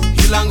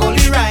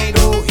 hilangoli ride,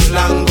 oh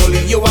hilangoli.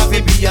 You have to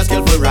be a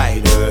skillful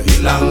rider,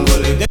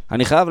 hilangoli.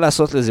 אני חייב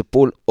לעשות לזה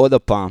פול עוד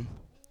הפעם.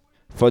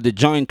 For the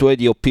joint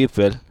radio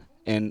people,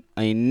 and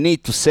I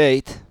need to say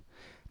it,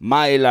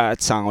 my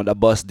lord sound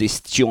about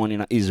this tune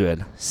in Israel.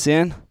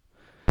 Sin?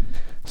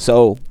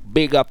 So,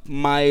 big up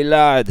my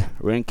lord,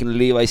 Rankin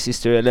Levi,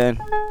 Sister Ellen,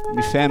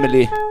 my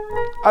family,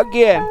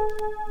 again.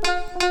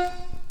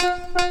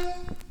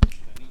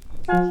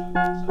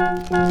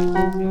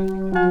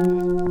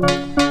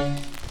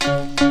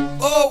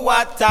 Oh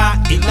what a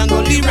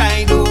hilangoli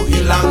ride, oh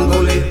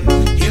hilangoli,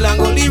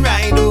 hilangoli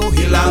ride, oh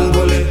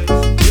hilangoli,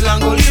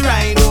 hilangoli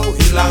ride, oh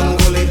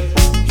hilangoli,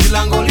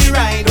 hilangoli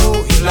ride, oh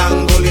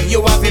hilangoli.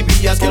 You have to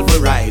be a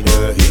skillful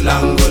rider,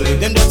 hilangoli.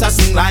 Them just a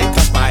sing like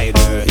a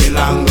spider,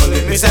 hilangoli.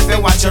 Me say fi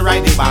watch you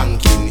ride the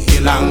banking,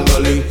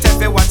 hilangoli. Say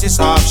fi watch his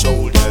soft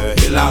shoulder,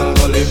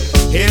 hilangoli,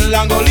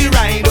 hilangoli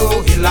ride,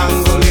 oh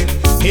hilangoli,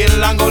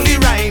 hilangoli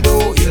ride,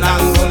 oh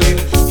hilangoli,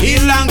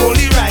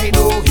 hilangoli ride,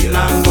 oh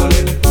hilangoli,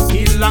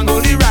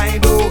 hilangoli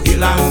ride, oh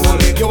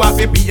hilangoli. You have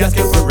to be a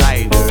skillful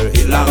rider,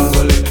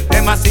 hilangoli.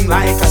 Them a sing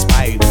like a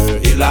spider,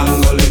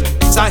 hilangoli.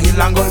 It's a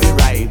hilangoli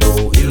ride,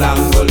 oh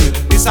hilangoli.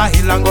 It's a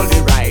hilangoli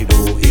ride,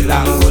 oh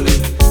hilangoli.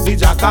 The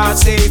jack can't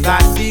say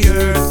that the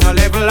earth no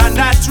level and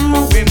that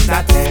true him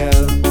that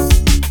tell.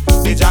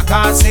 The Jah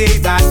can't say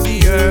that the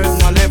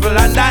earth no level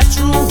and that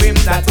true him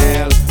that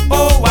tell.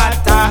 Oh, what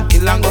a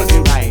hill and go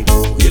the ride,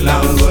 oh, hill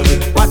and go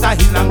the. What a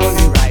hill and go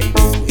the ride,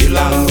 oh, hill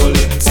and go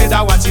the. Say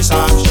that watch his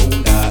arm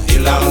shoulder,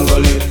 hill and go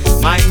the.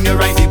 Mind me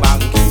right the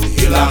bank,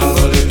 hill and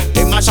go the.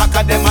 Them a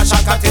shaka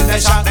till they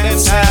shock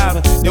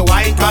themselves. The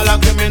white collar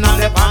criminal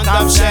they pant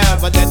up shelf,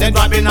 but they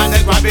grabbing and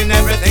they grabbing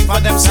everything for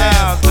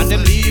themselves, and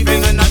them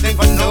leaving and nothing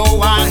for no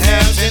one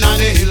else. In on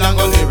the hill and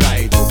go the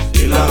ride, oh,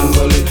 hill and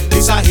go the.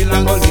 This a hill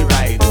and go the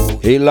ride.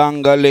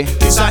 Ilangale,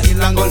 This a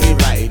hill and gully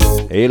ride.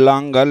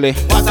 Ilangale.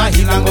 What a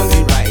hill and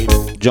gully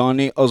ride.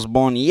 Johnny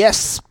Osborne,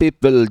 yes,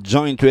 people,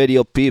 joint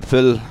radio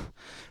people,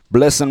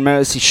 Bless and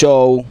Mercy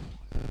show.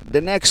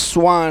 The next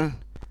one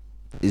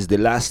is the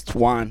last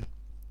one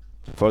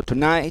for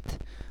tonight,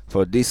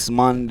 for this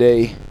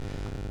Monday,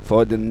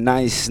 for the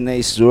nice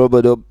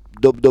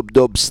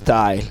rub-a-dub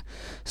style.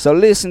 So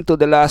listen to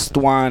the last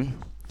one.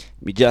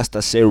 Me just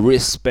to say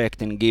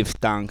respect and give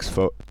thanks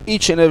for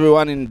each and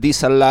everyone in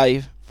this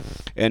alive,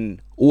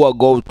 and who are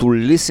going to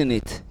listen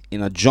it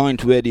in a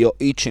joint radio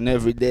each and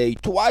every day,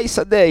 twice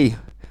a day.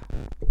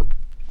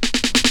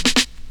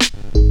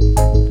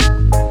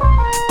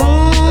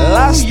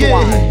 Last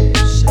one.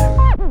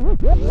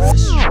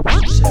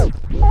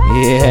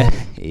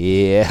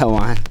 Yeah,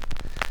 man.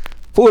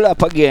 Pull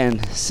up again.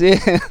 See?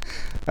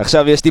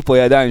 עכשיו יש לי פה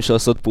ידיים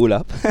שעושות pull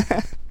up.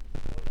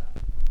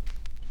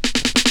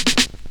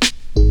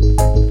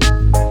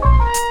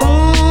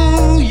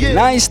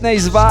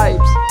 Nice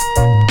vibes.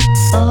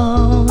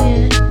 Oh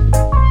yeah.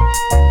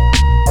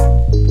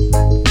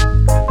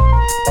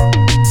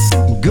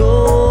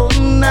 Go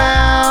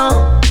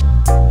now,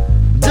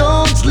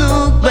 don't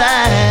look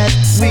back.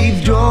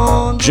 We've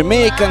drawn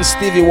Jamaican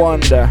Stevie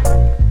Wonder.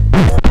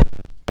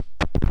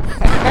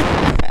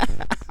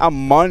 A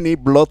money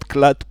blood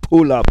clot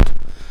pull up.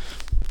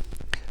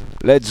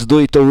 Let's do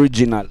it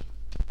original.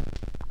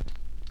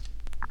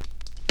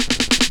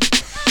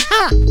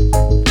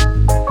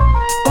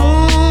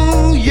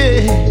 Oh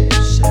yeah.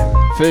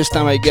 First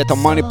time I get a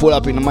money pull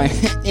up in my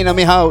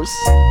house.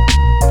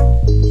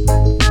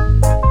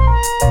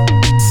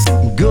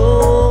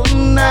 Go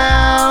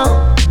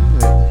now,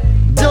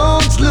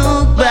 don't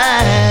look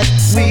back.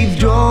 We've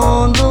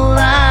drawn the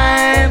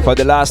line. For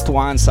the last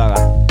one,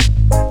 Sarah.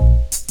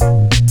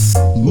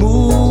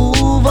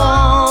 Move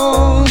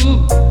on.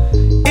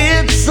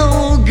 It's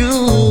so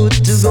good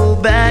to go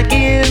back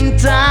in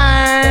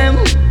time.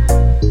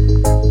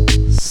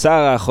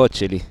 שרה, אחות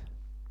שלי.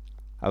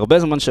 הרבה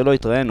זמן שלא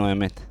התראינו,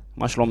 האמת.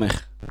 מה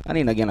שלומך?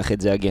 אני אנגן לך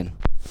את זה אגן.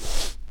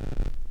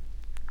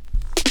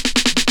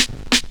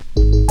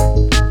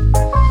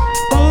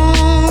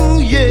 Oh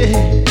yeah.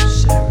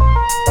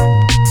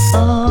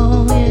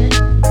 Oh yeah.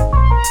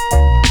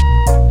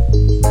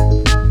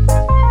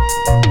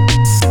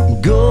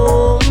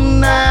 Go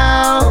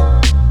now,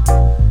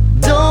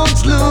 don't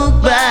look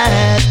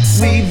back.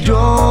 We've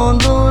drawn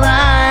the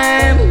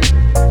line.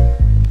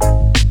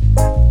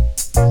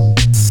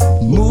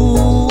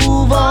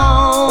 Move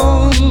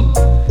on.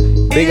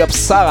 Big up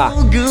Sarah. It's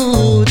so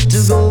good to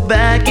go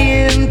back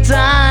in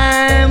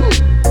time.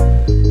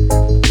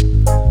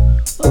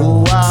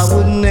 Oh, I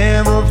would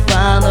never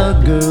find a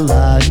girl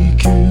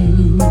like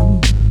you.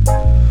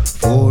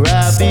 For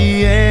I'd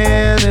be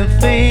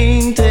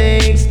anything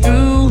takes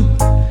two.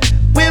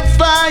 With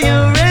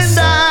fire and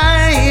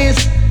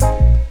ice.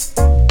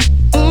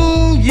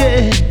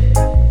 Yeah.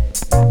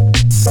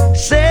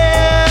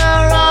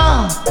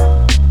 Sarah,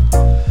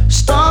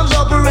 storms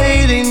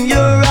operate in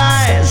your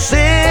eyes.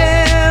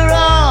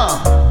 Sarah,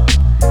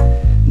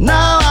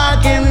 now I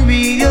can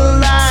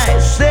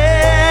realize.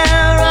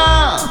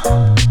 Sarah,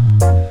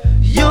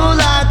 you're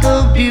like a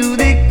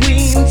beauty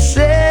queen.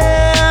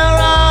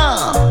 Sarah,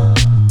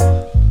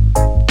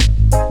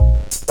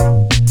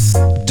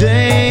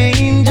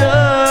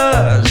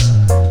 dangers.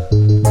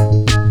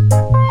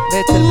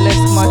 ואצל בלס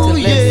כמו אצל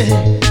בלס.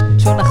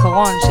 צ'ון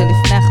אחרון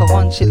שלפני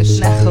אחרון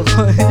שלפני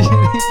אחרון שלפני.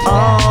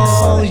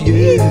 Oh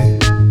yeah.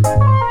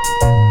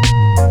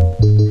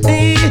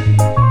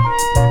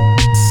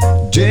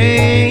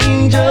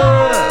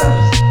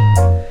 Dangers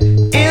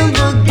in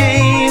the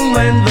game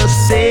when the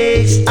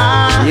stakes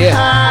are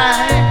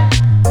high.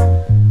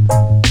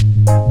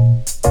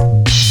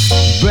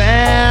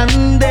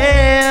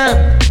 Branded,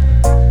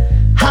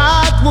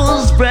 heart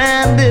was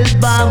branded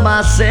by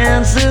my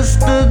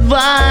sensitive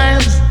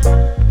vibes.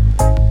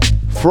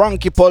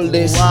 Frankie Paul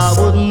this. I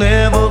would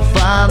never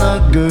find a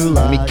girl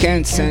like Me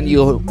can't send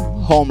you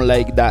home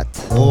like that.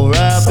 or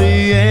I'd be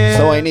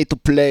So I need to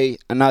play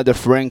another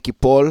Frankie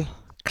Paul.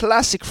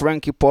 Classic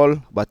Frankie Paul,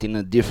 but in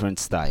a different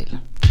style.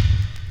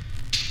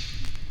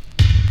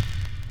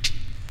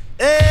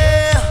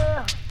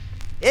 yeah,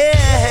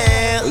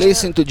 yeah.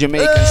 Listen to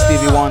Jamaican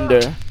Stevie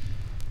Wonder.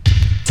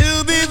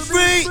 To be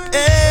free,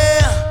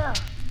 yeah.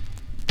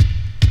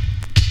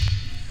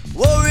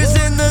 Worries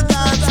in the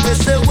dance, they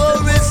say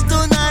worries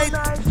tonight.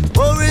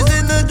 Worries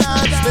in the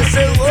dance, they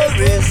say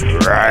worries.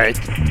 Right.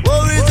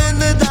 Worries in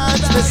the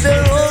dance, they say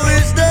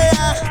worries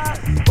there.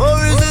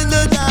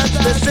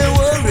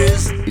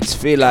 It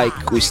feel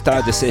like we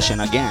start the session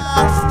again.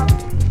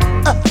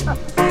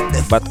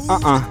 But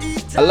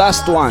a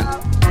last one.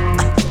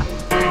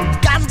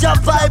 Ganja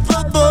pipe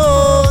a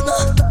bone,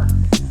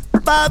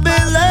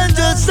 Babylon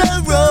just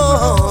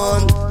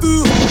around.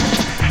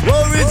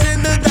 Worries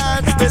in the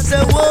dance, they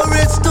say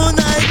worries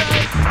tonight.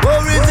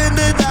 Worries in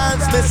the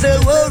dance, they say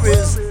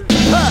worries.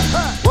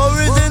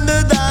 Worries in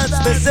the dance,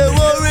 they say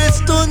worries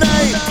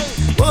tonight.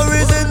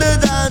 Worries in the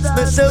dance,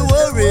 they say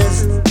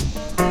worries.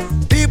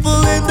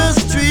 People in the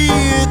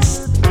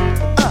streets,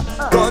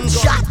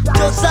 gunshot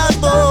just a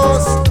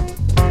boss.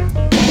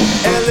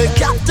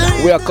 Helicopter.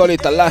 We are calling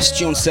it a last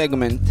tune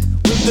segment.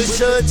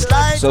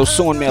 So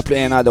soon me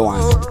play another one.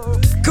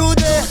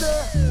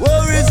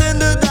 Worries in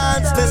the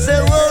dance, they say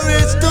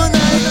worries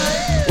tonight.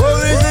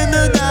 Worries in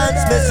the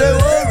dance, they say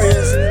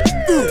worries.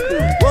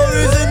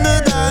 Worries in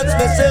the dance,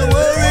 they say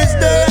worries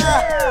there.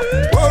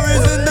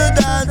 Worries in the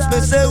dance,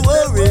 they say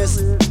worries.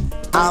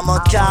 I'm a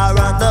car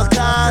on the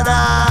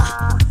corner,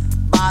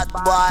 bad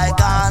boy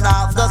gone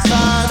off the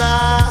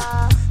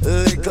corner.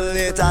 Little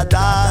later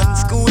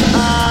dance school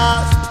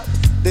off.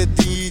 The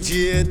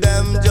DJ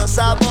them just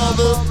a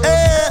bubble.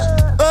 Hey,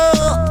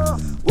 oh,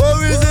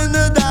 worries in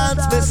the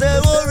dance, they say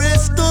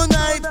worries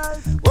tonight.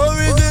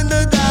 Worries in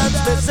the dance,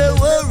 they say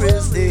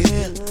worries.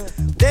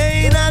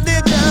 They in a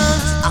the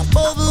dance, I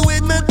bubble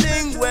with me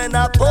thing. When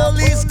a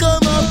police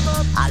come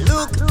up, I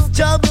look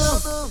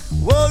trouble.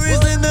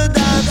 Worries in the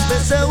dance, they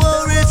say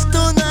worries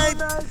tonight.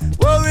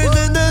 Worries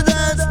in the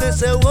dance, they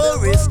say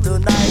worries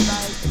tonight.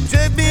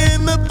 Drape me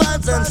in my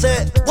pants and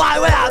say, why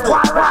we are no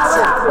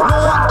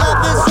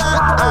officer,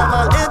 I'm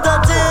an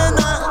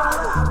entertainer.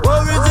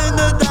 Worries in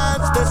the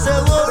dance, they say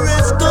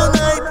worries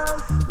tonight.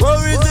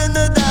 Worries in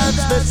the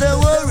dance, they say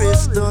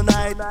worries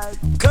tonight.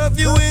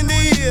 Curfew in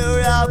the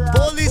area,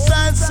 police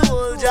and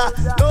soldier.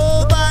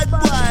 No bad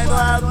boy, no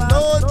have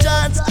no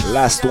chance.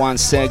 Last one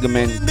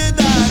segment. In the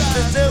dance,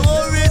 they say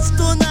worries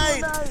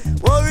tonight.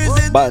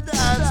 Worries in But the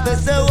dance, they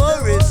say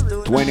worries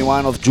tonight.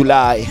 21 of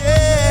July.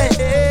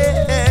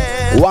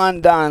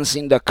 One dance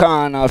in the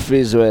corner of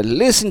Israel.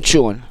 Listen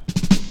tune.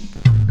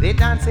 They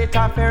dance it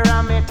off a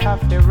ram, it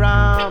off a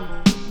ram.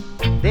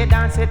 They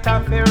dance it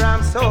off a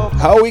ram so.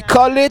 How we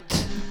call it?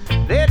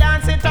 They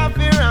dance it off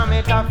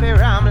a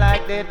ram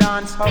like they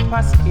dance up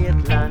a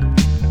Scotland.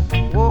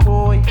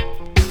 Whoa,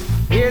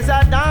 here's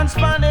a dance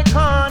from the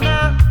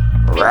corner.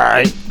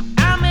 Right.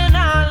 I'm in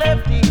a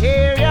left the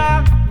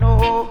area.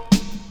 No,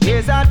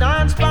 here's a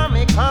dance from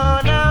the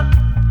corner.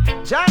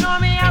 Jah know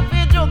me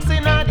happy jokes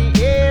in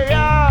the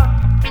area.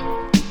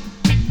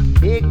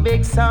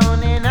 Big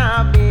sound in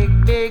a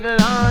big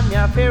lawn.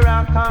 Ya fi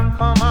rock and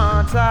come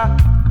on, sir.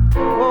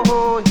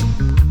 Oh,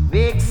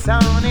 big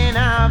sound in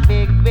a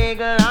big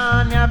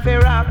lawn. Ya fi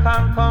rock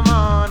and come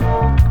on.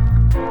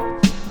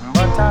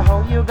 But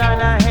how you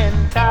gonna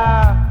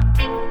enter?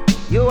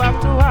 You have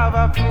to have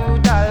a few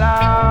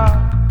dollars.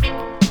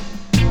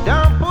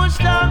 Don't push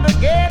down the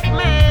gate,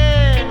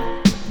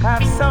 man.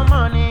 Have some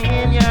money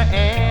in your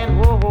hand.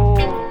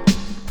 Whoa,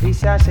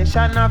 this a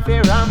session of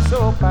a ram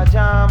sofa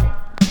jam.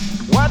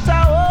 What a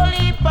whole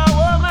heap of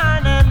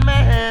woman and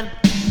man.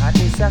 And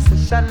this a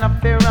session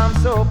of a ram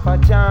sofa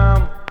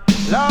jam.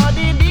 Lord,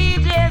 the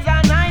DJs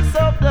are nice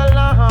up the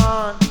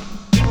lawn.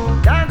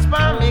 Dance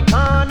for me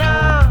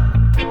corner.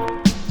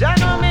 Jah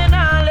know me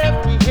nah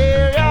left the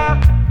area.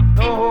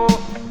 No,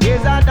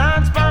 here's a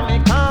dance for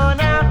me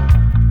corner.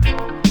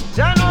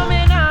 Jah know me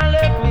nah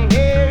left me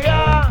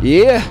area.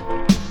 Yeah.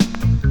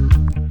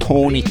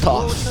 Tony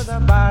Tough. To the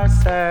bar,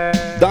 sir.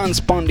 Dance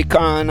pon the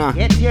corner.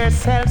 Get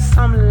yourself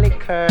some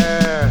liquor.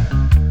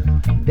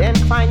 Then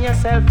find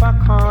yourself a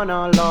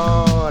corner,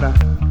 Lord.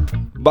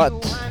 But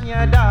You and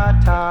your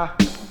daughter.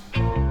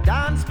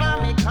 Dance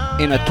for me corner.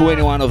 in a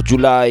 21 of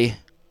July,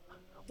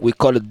 we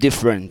call it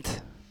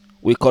different.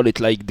 We call it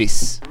like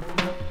this.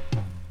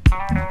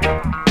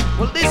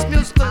 Well, this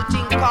musical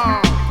thing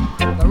called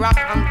the rock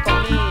and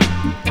come in.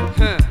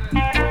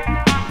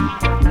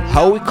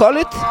 How we call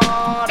it?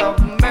 Lord of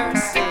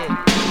mercy.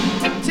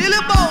 Tell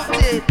about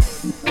it.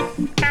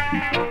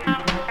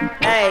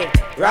 Hey,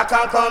 rock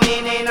and come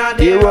in a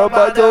The the rubber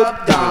rubber dub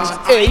dub dance.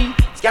 dance. Hey.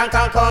 Skank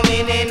and come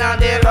in a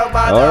the rubber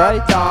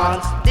Alright.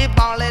 dub dance. The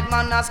ballad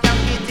man a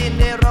skank it in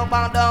the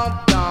rubber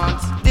dub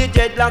dance. The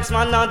dreadlocks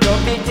man a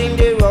dub it in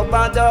the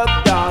rubber dub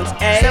dance.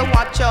 Hey. Say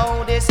watch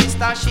out, the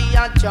sister she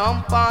a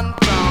jump and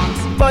prance.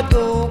 But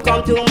who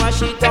come to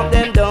mash it up,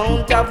 them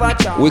don't have a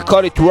chance. We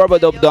call it rubber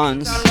dub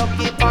dance. Look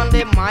it on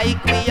the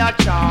mic, we a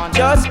chant.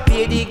 Just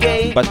play the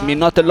game. But me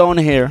not alone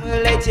here.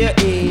 We'll let you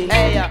in.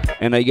 Hey,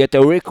 And I get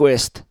a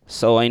request.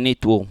 So I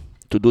need to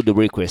do the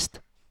request.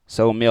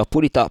 So me I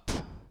put it up.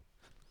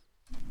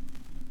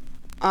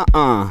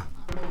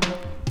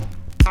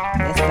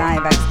 Yes,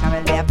 Steinbergs kan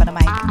väl vara på the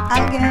mic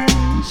again.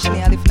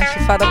 שנייה לפני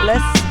שפאדה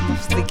בלס,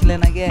 מפסיק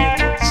לנגן.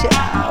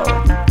 צ'או.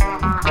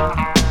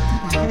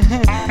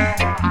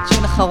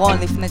 צ'ון אחרון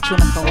לפני צ'ון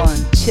אחרון.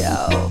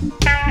 צ'או.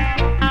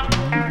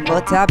 בוא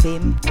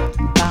תבים,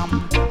 בם,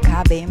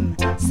 kabim,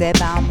 c'est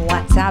bam,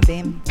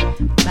 watabim,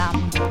 bam,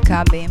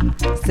 kabim,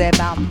 c'est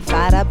bam,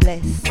 fada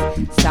bliss,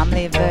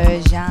 samly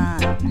version,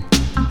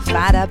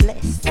 fada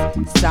bliss,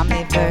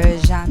 samly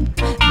version,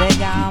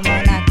 וגם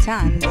הוא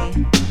נתן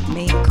לי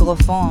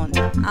מיקרופון,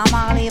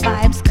 אמר לי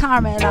vibes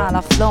caramel על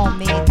הפלואו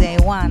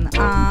מ-day one,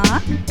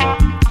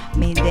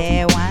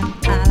 מ-day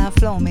one, על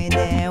הפלואו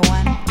מ-day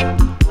one,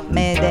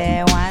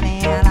 מ-day one,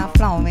 על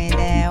הפלואו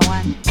מ-day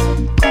one.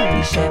 כל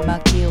מי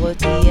שמכיר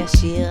אותי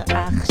ישיר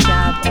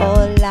עכשיו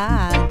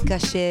עולה,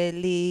 קשה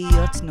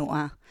להיות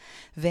תנועה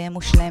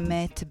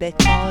ומושלמת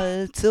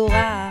בכל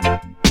צורה.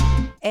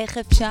 איך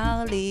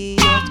אפשר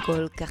להיות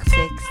כל כך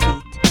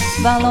סקסית,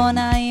 כבר לא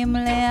נעים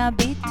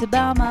להביט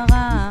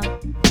במראה,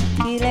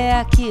 כי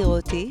להכיר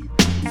אותי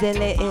זה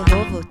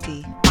לאהוב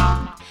אותי.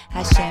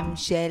 השם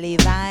שלי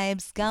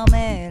וייבס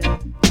קרמל,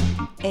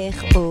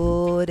 איך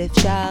עוד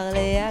אפשר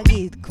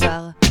להגיד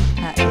כבר,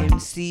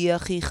 ה-MC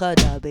הכי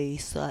חדה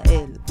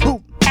בישראל. בום!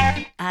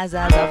 אז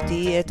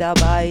עזבתי את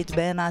הבית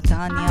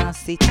בנתניה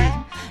סיטי,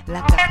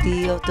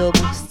 לקחתי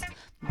אוטובוס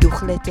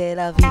דוך לתל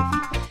אביב,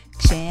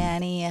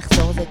 כשאני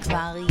אחזור זה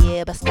כבר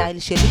יהיה בסטייל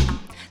שלי,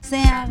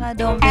 שיער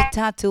אדום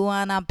וטאטו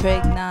אנה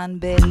פרגנן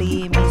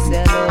בלי, מי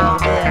זה לא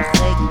הרבה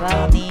אחרי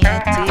כבר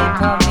נהייתי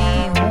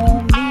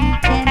הומי,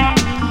 כן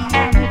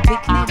אני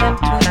פיקני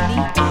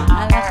במטוויני,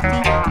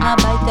 הלכתי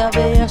הביתה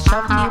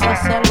וישבתי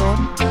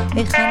בסלון,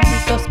 הכנתי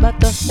טוס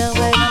בטוסטר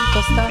וגם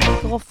טוס את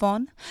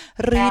המיקרופון,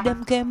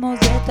 רידם כמו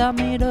זה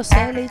תמיד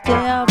עושה לי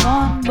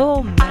תיאבון.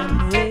 בום,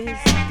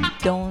 memories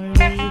don't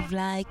live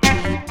like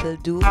people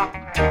do,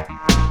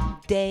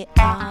 they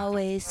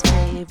always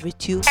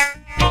favorite you.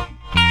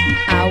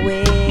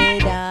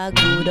 Whether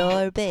good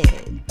or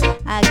bad,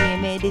 I give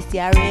me this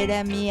ya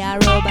rhythm, me a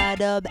rubber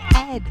dub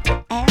head,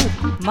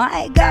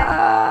 my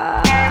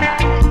God.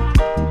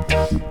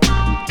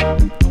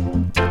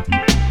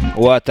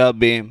 What a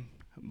beam,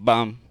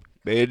 bam,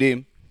 bedim,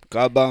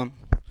 kabam.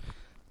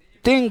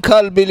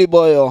 Tinkle Billy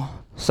Boyo.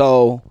 So,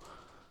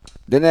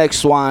 the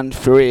next one,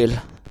 for real,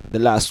 the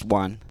last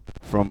one,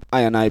 from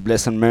I and I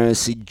Bless and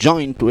Mercy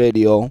Joint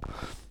Radio,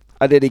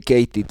 a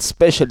dedicated,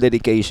 special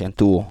dedication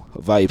to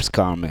Vibes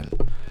Carmel.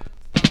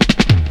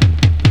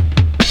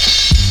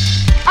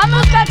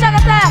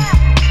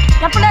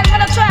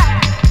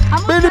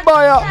 Billy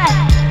Boyo.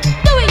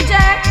 Do it,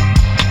 Jack.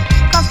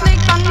 Cause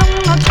slick and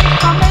no trick,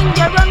 come in,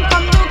 you run,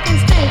 come look and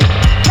stay.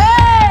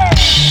 Hey!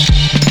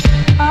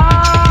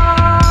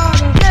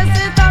 This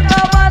is a go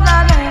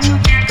bother them.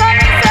 Come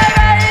and say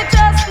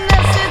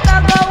righteousness, it a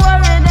go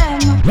worry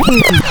them.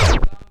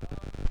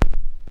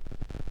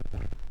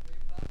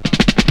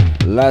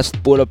 Last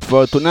pull up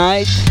for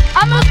tonight.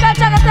 I'm musical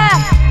check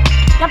attack.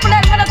 You put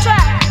that on the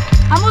track.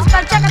 I'm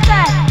musical check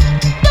attack.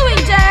 Do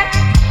it, Jack.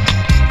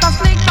 Cause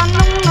slick and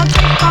no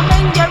trick, come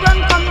in, you run,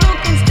 come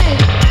look and stay.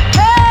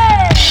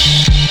 Hey!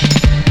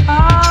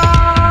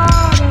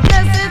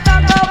 This is a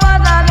go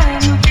bother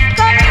them.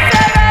 Come and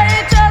say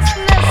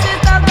righteousness,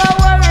 it a go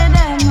worry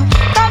them.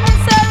 Come and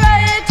say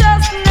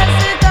righteousness,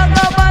 it a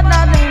go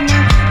bother them.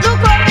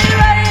 Look at the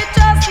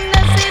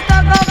righteousness, it a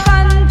go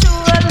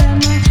control them.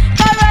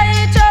 The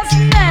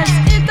righteousness,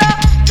 it a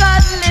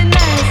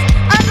godliness.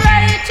 And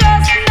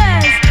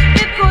righteousness,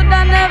 it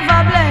coulda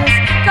never bless.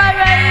 Cause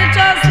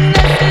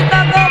righteousness, it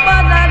a go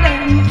bother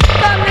them.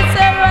 Come and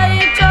say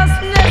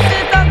righteousness,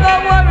 it a go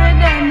worry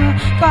them.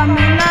 Come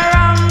in a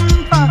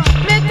ramp,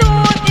 me too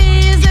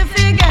easy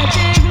fi get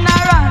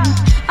ignorant.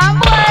 And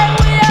boy,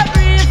 we a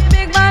brief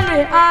big man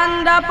with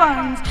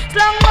underpants.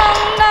 Slang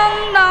bang dang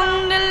dang,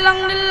 the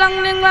long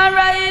ding a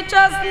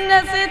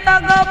righteousness, it a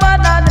go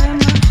bother them.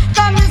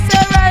 Come and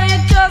say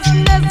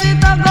righteousness,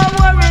 it a go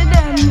worry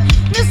them.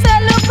 Me say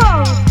look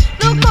out,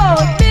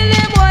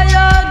 Billy Boy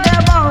out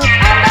there bout.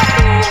 And a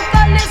two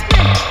collie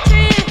split,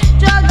 three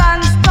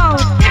dragon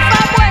stout. If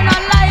a boy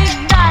not like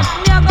that,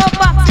 me a go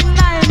box in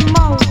him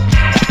mouth.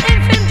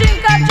 If him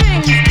drink a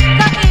drink,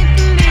 can it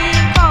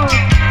leak out.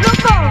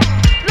 Look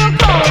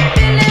out,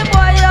 Billy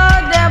Boy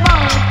out there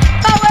bout.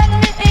 Cause when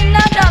me in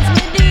a dance,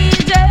 me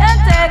DJ and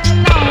take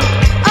note.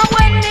 And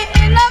when me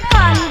in a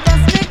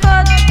contest, me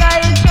cut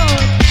right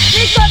short.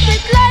 Me cut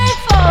it like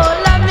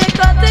foul and me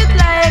cut it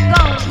like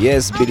gold.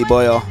 Yes, Billy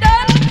Boyo.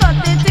 Then cut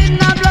it in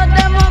a blood,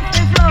 them up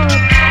the float.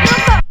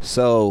 Look out.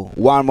 So,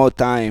 one more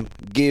time,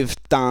 give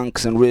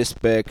thanks and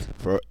respect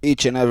for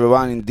each and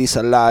everyone in this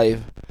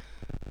alive.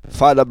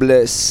 Father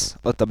bless,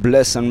 utter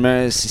bless and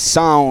mercy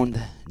sound,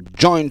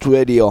 joint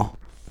radio.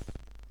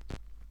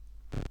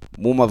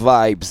 Muma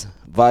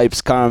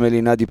vibes caramel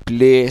in the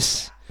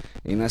place,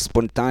 in a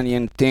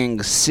spontaneous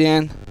thing,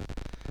 sin.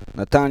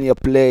 Natania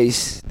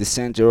place, the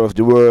center of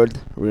the world,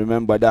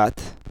 remember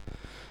that.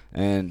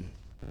 And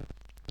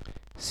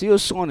see you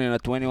soon on the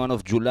 21st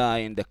of July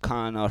in the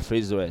corner of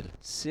Israel.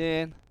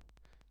 Sin,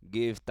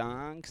 give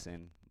thanks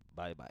and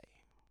bye bye.